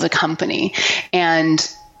unstoppable as a company. And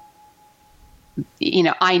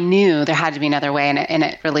I knew there had to be another way, and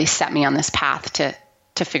it really set me on this path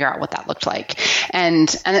to figure out what that looked like.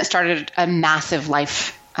 And it started a massive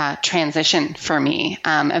life transition for me,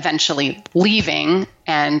 eventually leaving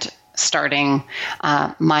and starting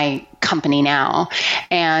my company now,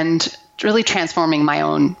 and really transforming my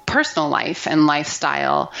own personal life and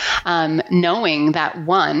lifestyle, knowing that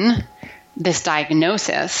this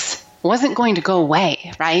diagnosis wasn't going to go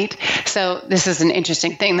away, right? So this is an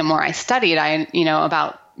interesting thing. The more I studied,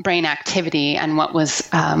 about brain activity and what was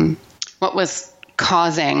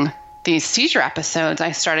causing these seizure episodes,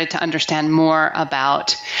 I started to understand more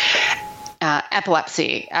about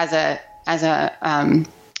epilepsy as a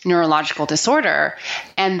neurological disorder.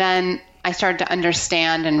 And then I started to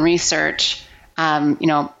understand and research,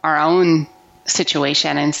 our own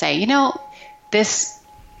situation and say, this,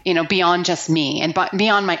 beyond just me and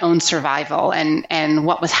beyond my own survival and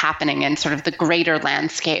what was happening in sort of the greater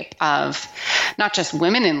landscape of not just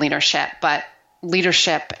women in leadership, but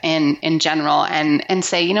leadership in general, and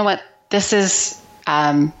say, this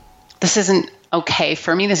isn't okay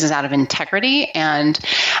for me. This is out of integrity, and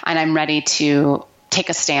I'm ready to take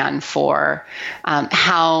a stand for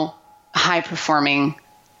how high-performing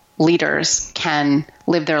leaders can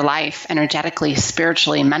live their life energetically,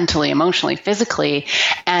 spiritually, mentally, emotionally, physically,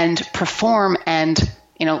 and perform and,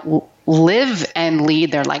 live and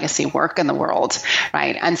lead their legacy work in the world,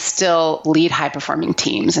 right? And still lead high-performing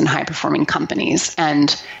teams and high-performing companies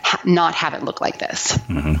and not have it look like this.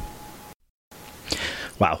 Mm-hmm.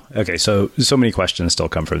 Wow. Okay. So many questions still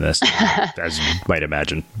come from this, as you might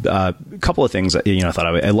imagine. A couple of things,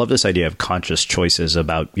 I love this idea of conscious choices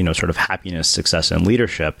about, sort of happiness, success, and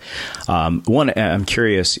leadership. One, I'm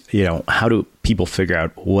curious, how do people figure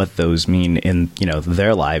out what those mean in,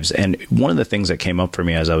 their lives? And one of the things that came up for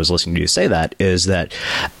me as I was listening to you say that is that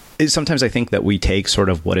sometimes I think that we take sort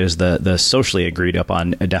of what is the socially agreed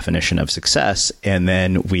upon definition of success, and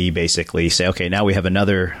then we basically say, okay, now we have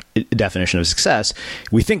another definition of success.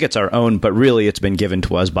 We think it's our own, but really it's been given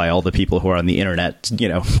to us by all the people who are on the internet,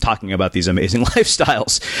 talking about these amazing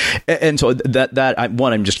lifestyles. And so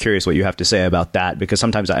I'm just curious what you have to say about that, because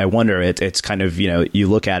sometimes I wonder, it's kind of, you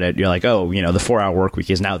look at it, you're like, oh, the 4-hour work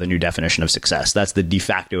week is now the new definition of success. That's the de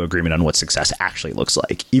facto agreement on what success actually looks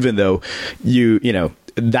like, even though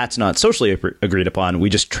that's not socially agreed upon. We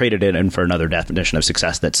just traded it in for another definition of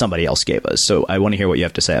success that somebody else gave us. So I want to hear what you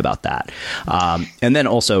have to say about that. And then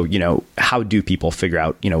also, how do people figure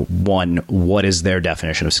out, one, what is their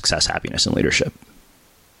definition of success, happiness, and leadership?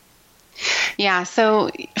 Yeah.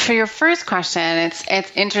 So for your first question,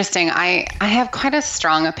 it's interesting. I have quite a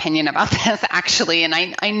strong opinion about this, actually. And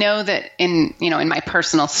I know that in my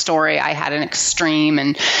personal story, I had an extreme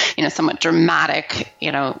and, somewhat dramatic,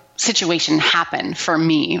 situation happen for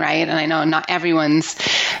me, right? And I know not everyone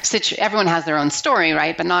has their own story,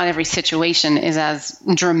 right? But not every situation is as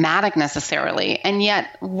dramatic necessarily. And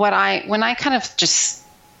yet when I kind of just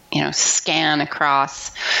scan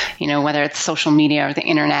across, whether it's social media or the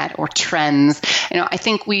internet or trends, I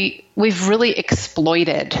think we've really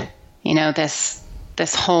exploited,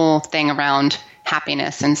 this whole thing around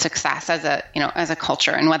happiness and success as a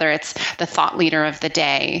culture. And whether it's the thought leader of the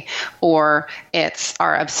day, or it's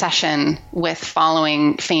our obsession with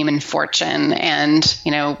following fame and fortune and,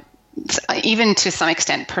 even to some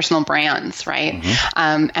extent personal brands, right?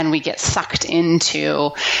 Mm-hmm. And we get sucked into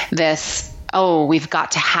this, we've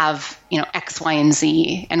got to have, X, Y, and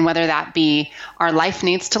Z. And whether that be our life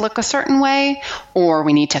needs to look a certain way, or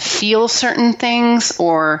we need to feel certain things,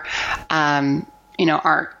 or,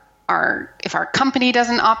 if our company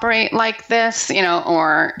doesn't operate like this,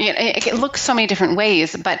 it looks so many different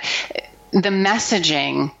ways. But the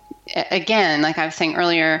messaging, again, like I was saying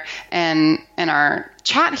earlier in our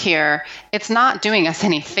chat here, it's not doing us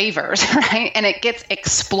any favors, right? And it gets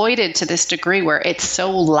exploited to this degree where it's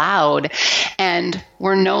so loud, and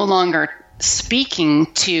we're no longer speaking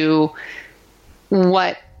to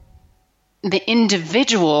what the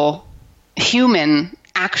individual human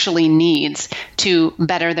actually needs to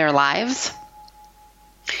better their lives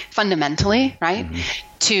fundamentally, right? Mm-hmm.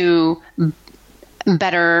 To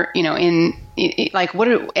better, and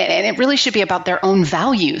it really should be about their own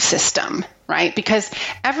value system, right? Because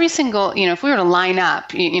every single, if we were to line up,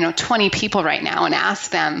 20 people right now and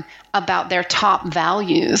ask them about their top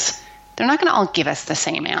values, they're not going to all give us the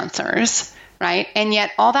same answers, right? And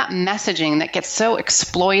yet all that messaging that gets so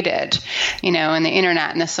exploited, in the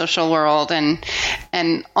internet and the social world and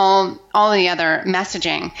all the other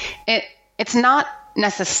messaging, it's not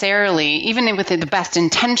necessarily, even with the best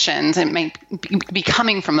intentions, it may be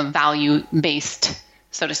coming from a value-based,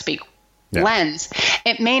 so to speak, lens.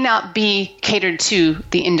 It may not be catered to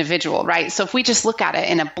the individual, right? So if we just look at it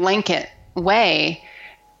in a blanket way,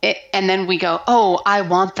 and then we go, oh, I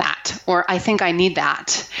want that, or I think I need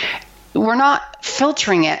that, we're not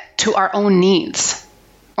filtering it to our own needs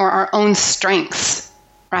or our own strengths,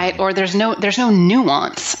 right? Or there's no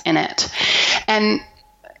nuance in it. And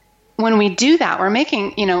when we do that, we're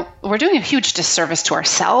making, we're doing a huge disservice to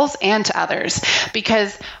ourselves and to others,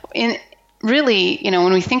 because when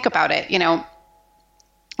we think about it,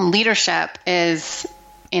 leadership is,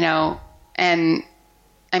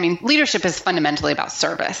 leadership is fundamentally about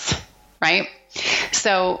service, right?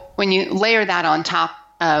 So when you layer that on top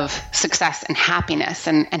of success and happiness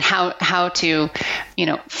and how to,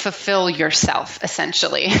 fulfill yourself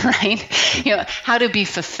essentially, right? How to be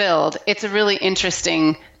fulfilled. It's a really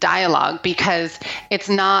interesting dialogue, because it's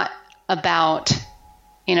not about,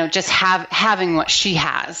 just having what she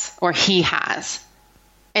has or he has.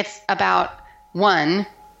 It's about, one,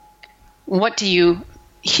 what do you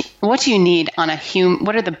need on a human,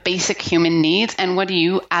 what are the basic human needs, and what do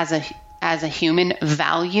you as a human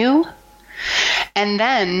value? And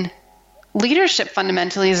then leadership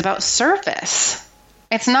fundamentally is about service.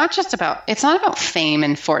 It's not about fame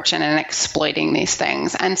and fortune and exploiting these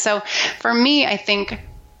things. And so for me, I think,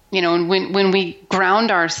 when we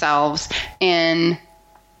ground ourselves in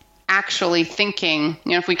actually thinking,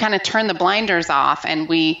 if we kind of turn the blinders off and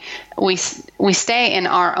we stay in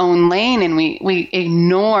our own lane and we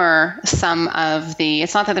ignore some of the,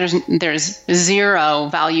 it's not that there's zero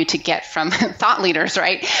value to get from thought leaders,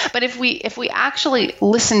 right? But if we actually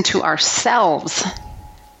listen to ourselves,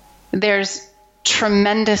 there's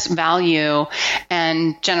tremendous value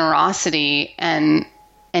and generosity and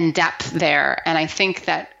depth there. And I think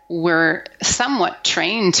that we're somewhat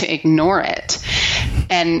trained to ignore it.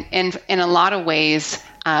 And in a lot of ways,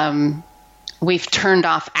 we've turned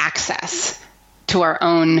off access to our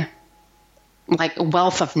own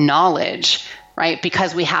wealth of knowledge, right?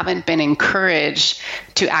 Because we haven't been encouraged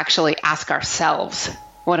to actually ask ourselves,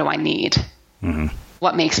 what do I need? Mm-hmm.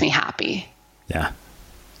 What makes me happy? Yeah.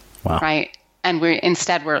 Wow. Right. And we're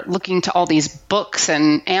looking to all these books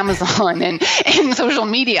and Amazon and social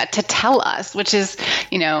media to tell us, which is,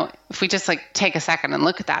 if we just take a second and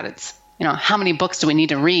look at that, it's, how many books do we need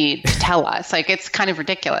to read to tell us? It's kind of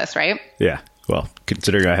ridiculous, right? Yeah. Well,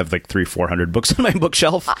 considering I have 300-400 books on my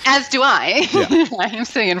bookshelf. As do I. Yeah. I'm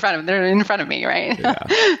sitting they're in front of me, right?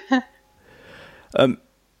 Yeah. I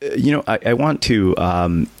want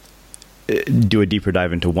to do a deeper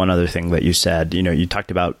dive into one other thing that you said. You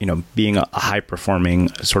talked about, being a high performing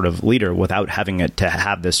sort of leader without having it to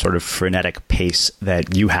have this sort of frenetic pace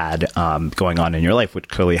that you had going on in your life, which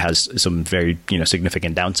clearly has some very,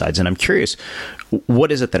 significant downsides. And I'm curious,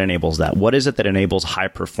 what is it that enables that? What is it that enables high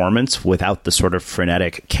performance without the sort of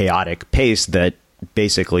frenetic, chaotic pace that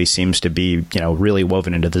basically seems to be, really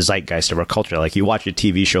woven into the zeitgeist of our culture? You watch a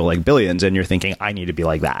TV show like Billions and you're thinking, I need to be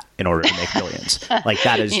like that in order to make billions.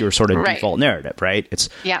 That is your sort of right. default narrative, right? It's,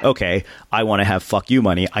 okay, I want to have fuck you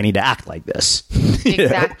money. I need to act like this.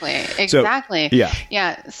 Exactly. Exactly. So, yeah.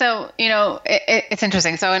 Yeah. So, it's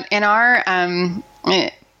interesting. So in our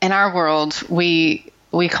world, we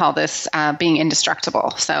call this being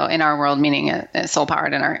indestructible. So in our world, meaning soul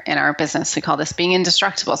powered in our business, we call this being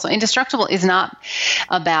indestructible. So indestructible is not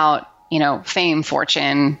about, fame,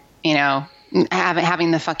 fortune,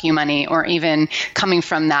 having the fuck you money, or even coming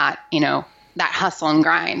from that, that hustle and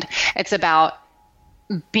grind. It's about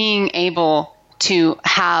being able to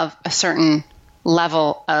have a certain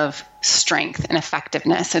level of strength and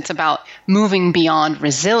effectiveness. It's about moving beyond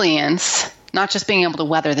resilience, not just being able to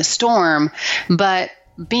weather the storm, but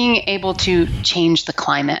being able to change the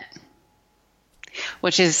climate,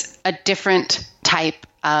 which is a different type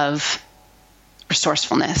of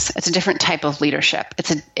resourcefulness. It's a different type of leadership.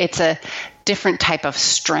 It's a different type of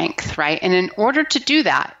strength, right? And in order to do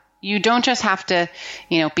that, you don't just have to,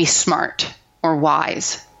 be smart or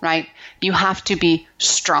wise, right? You have to be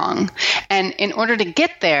strong. And in order to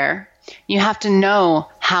get there, you have to know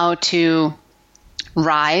how to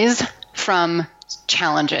rise from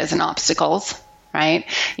challenges and obstacles, right?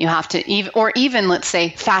 You have to even let's say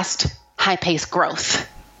fast, high-paced growth,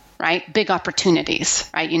 right? Big opportunities,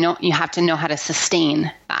 right? You have to know how to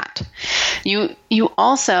sustain that. You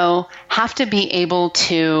also have to be able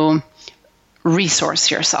to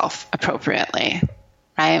resource yourself appropriately,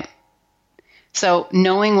 right? So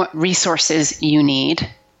knowing what resources you need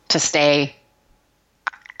to stay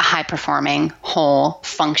high-performing, whole,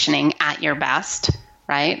 functioning at your best,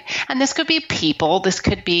 right? And this could be people, this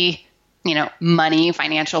could be, money,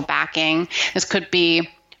 financial backing. This could be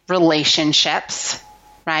relationships,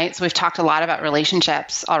 right? So we've talked a lot about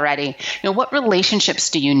relationships already. What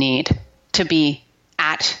relationships do you need to be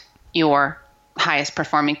at your highest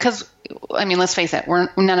performing? Because, let's face it,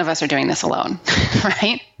 none of us are doing this alone,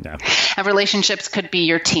 right? No. And relationships could be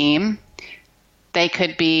your team. They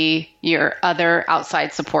could be your other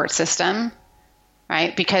outside support system,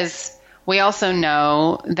 right? Because we also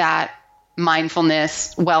know that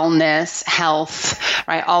mindfulness, wellness, health,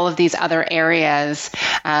 right? All of these other areas,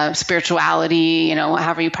 spirituality,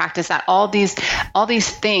 however you practice that, all these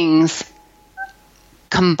things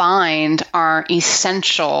combined are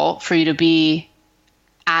essential for you to be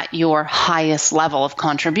at your highest level of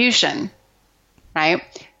contribution, right?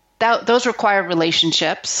 Those require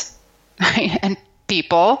relationships, right? And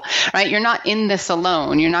people, right? You're not in this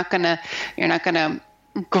alone. You're not gonna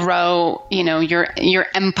grow, your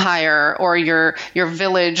empire or your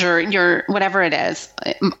village or your whatever it is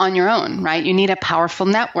on your own, right? You need a powerful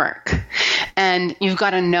network, and you've got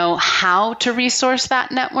to know how to resource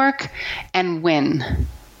that network and when.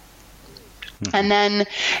 Mm-hmm. And then,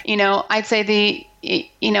 I'd say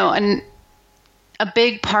a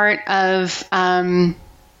big part of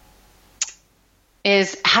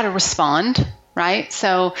is how to respond. Right.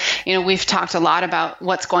 So, we've talked a lot about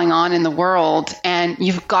what's going on in the world, and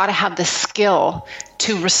you've got to have the skill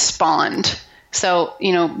to respond. So,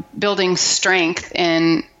 building strength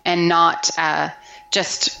and not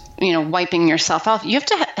just wiping yourself off. You have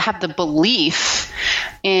to have the belief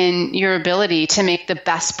in your ability to make the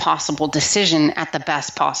best possible decision at the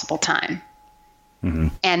best possible time. Mm-hmm.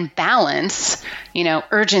 And balance,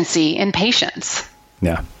 urgency and patience.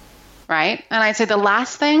 Yeah. Right. And I'd say the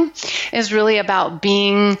last thing is really about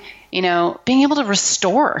being able to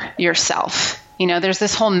restore yourself. There's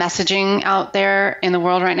this whole messaging out there in the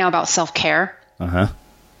world right now about self-care. Uh-huh.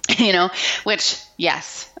 Which,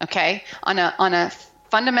 yes. Okay. On a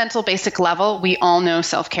fundamental basic level, we all know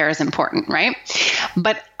self-care is important, right?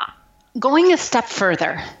 But going a step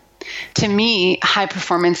further, to me, high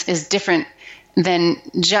performance is different than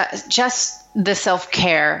just the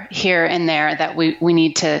self-care here and there that we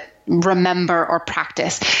need to remember or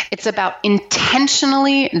practice. It's about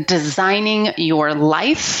intentionally designing your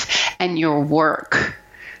life and your work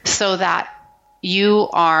so that you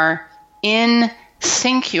are in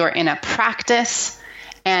sync, you're in a practice,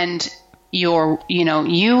 and you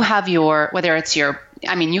have whether it's you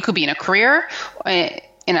could be in a career,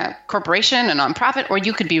 in a corporation, a nonprofit, or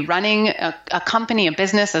you could be running a company, a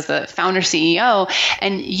business as the founder CEO,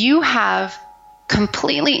 and you have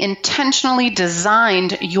completely intentionally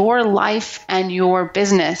designed your life and your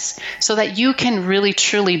business so that you can really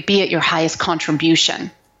truly be at your highest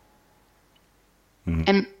contribution. Mm-hmm.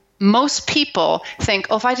 And most people think,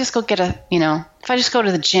 if I just go if I just go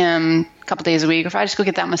to the gym a couple days a week, or if I just go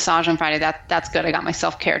get that massage on Friday, that's good. I got my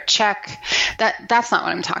self-care check. That's not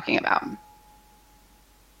what I'm talking about.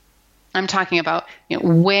 I'm talking about,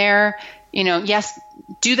 where, yes,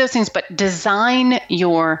 do those things, but design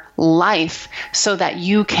your life so that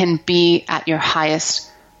you can be at your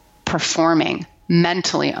highest performing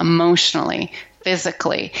mentally, emotionally,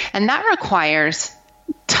 physically. And that requires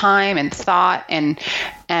time and thought and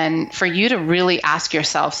for you to really ask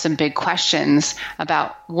yourself some big questions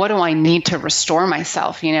about, what do I need to restore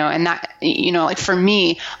myself? And that, like for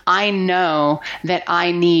me, I know that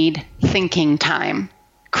I need thinking time,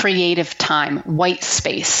 creative time, white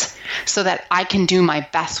space, so that I can do my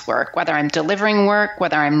best work, whether I'm delivering work,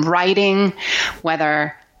 whether I'm writing,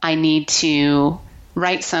 whether I need to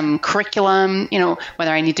write some curriculum,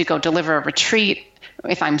 whether I need to go deliver a retreat,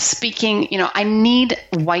 if I'm speaking, I need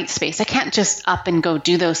white space. I can't just up and go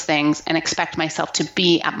do those things and expect myself to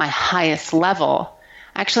be at my highest level.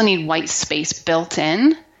 I actually need white space built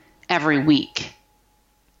in every week.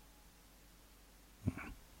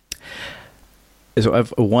 So I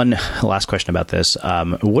have one last question about this.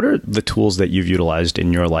 What are the tools that you've utilized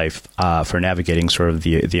in your life for navigating sort of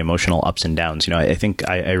the emotional ups and downs? I think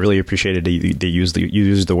I really appreciated you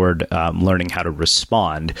used the word learning how to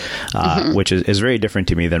respond, mm-hmm. which is very different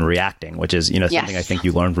to me than reacting, which is something yes. I think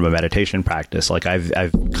you learn from a meditation practice. Like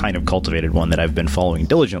I've kind of cultivated one that I've been following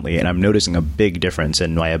diligently, and I'm noticing a big difference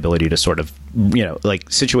in my ability to sort of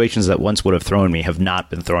like situations that once would have thrown me have not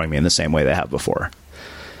been throwing me in the same way they have before.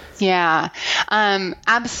 Yeah,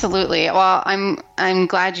 absolutely. Well, I'm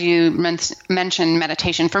glad you mentioned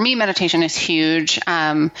meditation. For me, meditation is huge.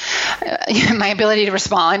 My ability to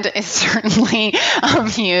respond is certainly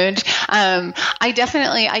huge.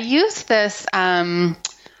 I use this.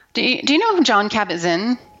 Do you know who Jon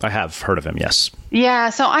Kabat-Zinn? I have heard of him, yes. Yeah,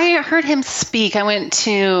 so I heard him speak. I went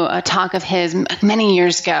to a talk of his many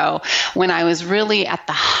years ago when I was really at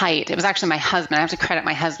the height. It was actually my husband. I have to credit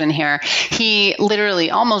my husband here. He literally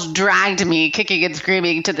almost dragged me kicking and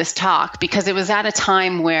screaming to this talk because it was at a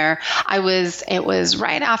time where it was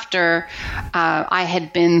right after I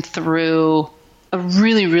had been through a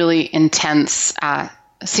really, really intense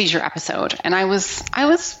seizure episode. And I was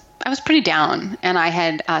pretty down, and I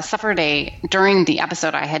had suffered during the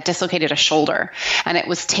episode, I had dislocated a shoulder, and it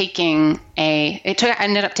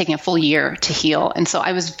ended up taking a full year to heal. And so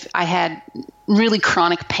I had really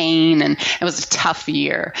chronic pain, and it was a tough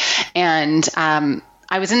year. And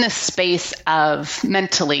I was in this space of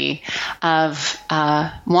mentally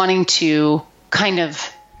wanting to kind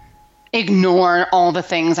of ignore all the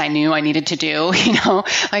things I knew I needed to do,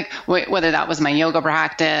 like whether that was my yoga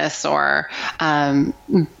practice or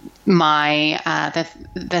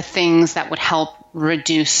the things that would help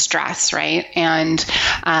reduce stress, right? And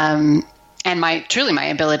my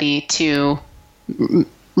ability to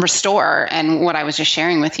restore, and what I was just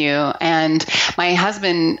sharing with you. And my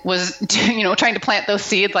husband was, trying to plant those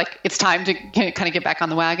seeds, like it's time to kind of get back on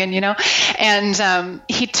the wagon, And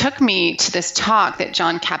he took me to this talk that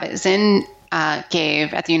Jon Kabat-Zinn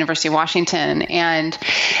gave at the University of Washington, and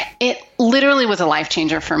it literally was a life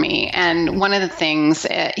changer for me. And one of the things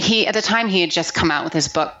at the time he had just come out with his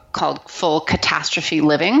book called Full Catastrophe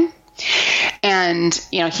Living, and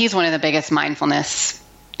he's one of the biggest mindfulness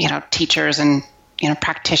teachers and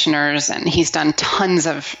practitioners, and he's done tons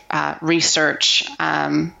of research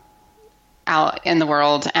out in the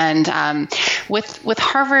world. And with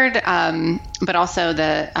Harvard, but also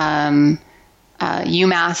the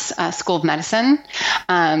UMass School of Medicine.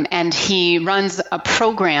 And he runs a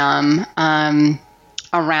program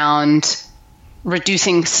around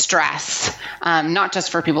reducing stress, not just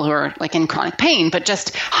for people who are like in chronic pain, but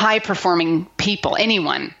just high performing people.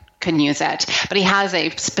 Anyone can use it. But he has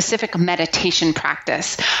a specific meditation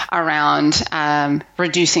practice around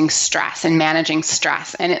reducing stress and managing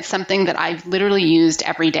stress. And it's something that I've literally used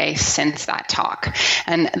every day since that talk.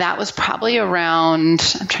 And that was probably around,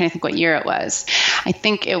 I'm trying to think what year it was. I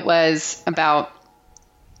think it was about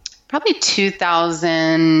probably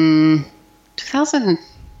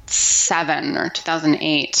 2007 or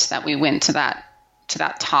 2008 that we went to that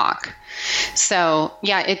talk. So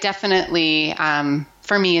yeah, it definitely,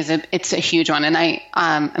 for me, it's a huge one. And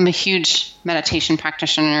I'm a huge meditation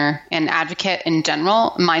practitioner and advocate in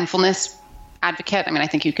general, mindfulness advocate. I mean, I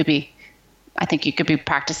think you could be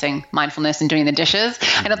practicing mindfulness and doing the dishes.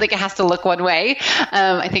 I don't think it has to look one way.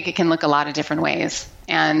 I think it can look a lot of different ways.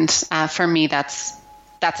 And for me, that's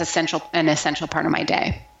an essential part of my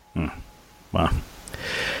day. Wow.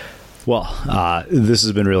 Well, this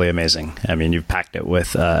has been really amazing. I mean, you've packed it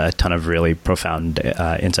with a ton of really profound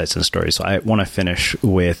insights and stories. So I want to finish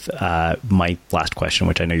with my last question,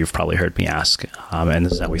 which I know you've probably heard me ask. And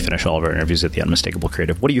this is how we finish all of our interviews at the Unmistakable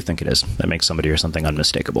Creative. What do you think it is that makes somebody or something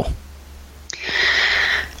unmistakable?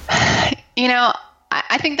 You know,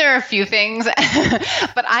 I think there are a few things,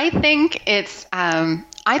 but I think it's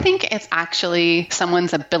actually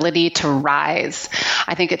someone's ability to rise.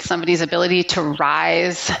 I think it's somebody's ability to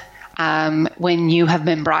rise when you have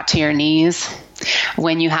been brought to your knees,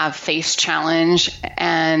 when you have faced challenge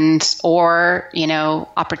or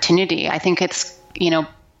opportunity. I think it's,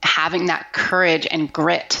 having that courage and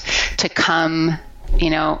grit to come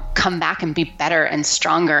back and be better and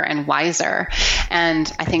stronger and wiser.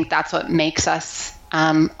 And I think that's what makes us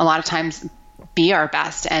a lot of times be our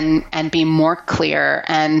best and be more clear.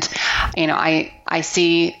 And, I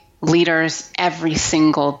see leaders every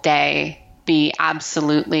single day be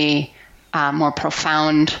absolutely more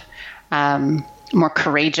profound, more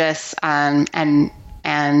courageous, and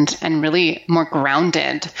really more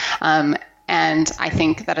grounded. And I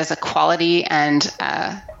think that is a quality and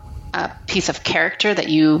a piece of character that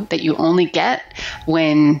you only get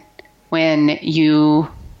when you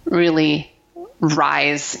really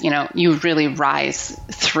rise, you really rise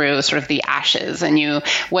through sort of the ashes, and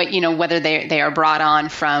whether they are brought on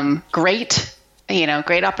from great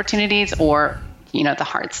opportunities or, the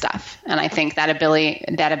hard stuff. And I think that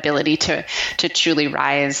ability to truly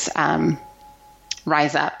rise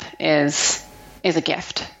up is a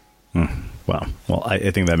gift. Wow. Well, I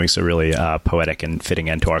think that makes a really poetic and fitting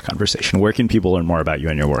end to our conversation. Where can people learn more about you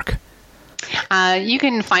and your work? You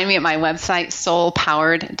can find me at my website,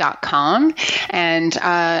 soulpowered.com. And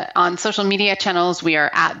on social media channels, we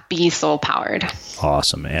are at BeSoulPowered.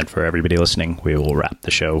 Awesome. And for everybody listening, we will wrap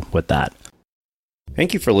the show with that.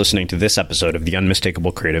 Thank you for listening to this episode of the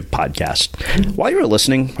Unmistakable Creative Podcast. While you were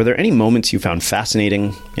listening, were there any moments you found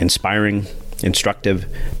fascinating, inspiring, instructive,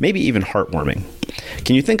 maybe even heartwarming?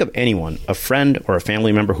 Can you think of anyone, a friend or a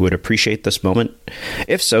family member who would appreciate this moment?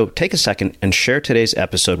 If so, take a second and share today's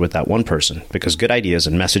episode with that one person, because good ideas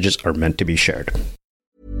and messages are meant to be shared.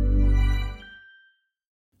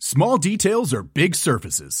 Small details are big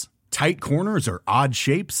surfaces. Tight corners are odd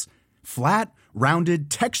shapes. Flat, rounded,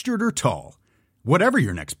 textured, or tall. Whatever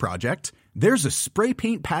your next project, there's a spray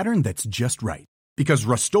paint pattern that's just right. Because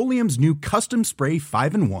Rust-Oleum's new Custom Spray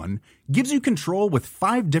 5-in-1 gives you control with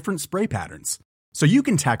 5 different spray patterns. So you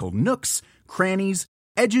can tackle nooks, crannies,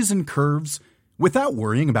 edges, and curves without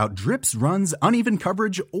worrying about drips, runs, uneven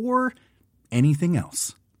coverage, or anything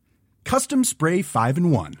else. Custom Spray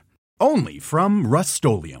 5-in-1. Only from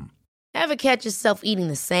Rust-Oleum. Ever catch yourself eating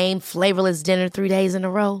the same flavorless dinner 3 days in a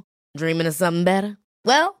row? Dreaming of something better?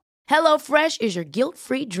 Well, HelloFresh is your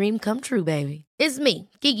guilt-free dream come true, baby. It's me,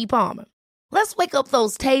 Keke Palmer. Let's wake up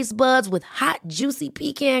those taste buds with hot, juicy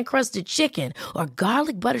pecan-crusted chicken or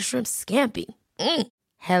garlic butter shrimp scampi.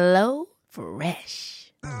 Hello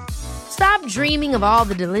Fresh. Stop dreaming of all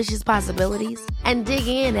the delicious possibilities and dig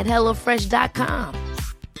in at HelloFresh.com.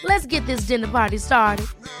 Let's get this dinner party started.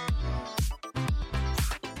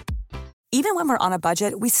 Even when we're on a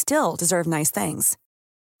budget, we still deserve nice things.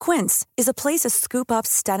 Quince is a place to scoop up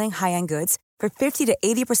stunning high-end goods for 50 to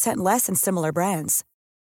 80% less than similar brands.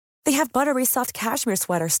 They have buttery soft cashmere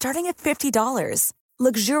sweaters starting at $50,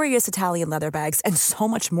 luxurious Italian leather bags, and so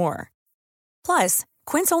much more. Plus,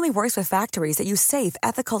 Quince only works with factories that use safe,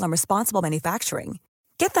 ethical, and responsible manufacturing.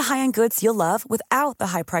 Get the high-end goods you'll love without the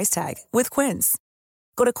high price tag with Quince.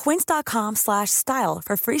 Go to quince.com/style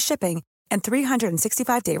for free shipping and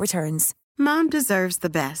 365-day returns. Mom deserves the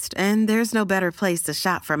best, and there's no better place to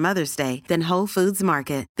shop for Mother's Day than Whole Foods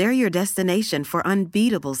Market. They're your destination for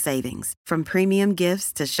unbeatable savings, from premium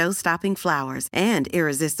gifts to show-stopping flowers and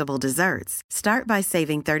irresistible desserts. Start by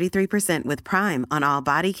saving 33% with Prime on all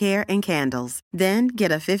body care and candles. Then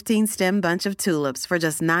get a 15-stem bunch of tulips for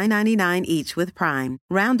just $9.99 each with Prime.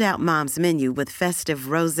 Round out Mom's menu with festive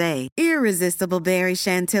rosé, irresistible berry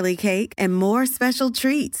chantilly cake, and more special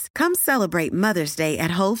treats. Come celebrate Mother's Day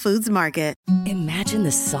at Whole Foods Market. Imagine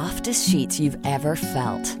the softest sheets you've ever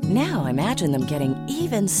felt. Now imagine them getting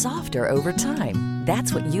even softer over time.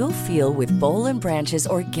 That's what you'll feel with Boll & Branch's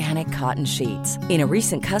organic cotton sheets. In a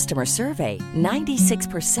recent customer survey,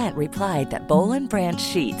 96% replied that Boll & Branch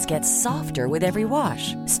sheets get softer with every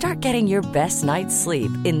wash. Start getting your best night's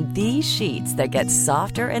sleep in these sheets that get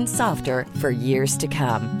softer and softer for years to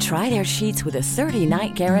come. Try their sheets with a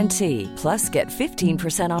 30-night guarantee. Plus, get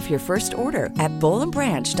 15% off your first order at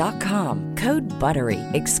bollandbranch.com. Code BUTTERY.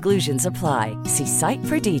 Exclusions apply. See site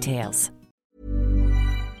for details.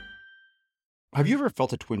 Have you ever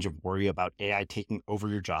felt a twinge of worry about AI taking over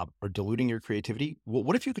your job or diluting your creativity? Well,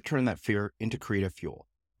 what if you could turn that fear into creative fuel?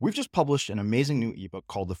 We've just published an amazing new ebook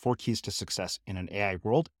called The 4 Keys to Success in an AI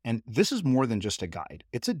World, and this is more than just a guide.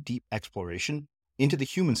 It's a deep exploration into the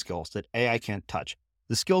human skills that AI can't touch,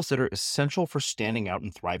 the skills that are essential for standing out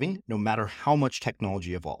and thriving, no matter how much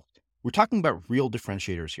technology evolves. We're talking about real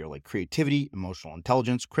differentiators here, like creativity, emotional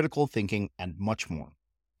intelligence, critical thinking, and much more.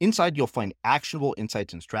 Inside, you'll find actionable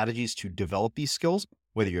insights and strategies to develop these skills,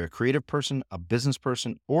 whether you're a creative person, a business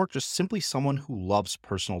person, or just simply someone who loves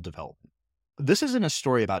personal development. This isn't a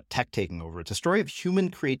story about tech taking over. It's a story of human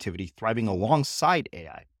creativity thriving alongside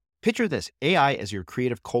AI. Picture this, AI as your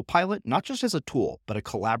creative co-pilot, not just as a tool, but a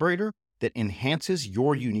collaborator that enhances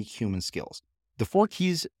your unique human skills. The 4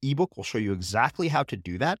 Keys ebook will show you exactly how to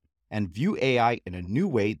do that and view AI in a new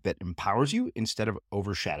way that empowers you instead of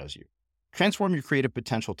overshadows you. Transform your creative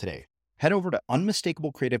potential today. Head over to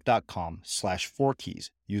unmistakablecreative.com/4keys.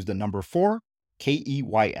 Use the number 4,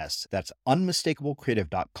 KEYS. That's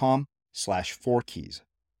unmistakablecreative.com/4keys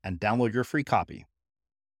and download your free copy.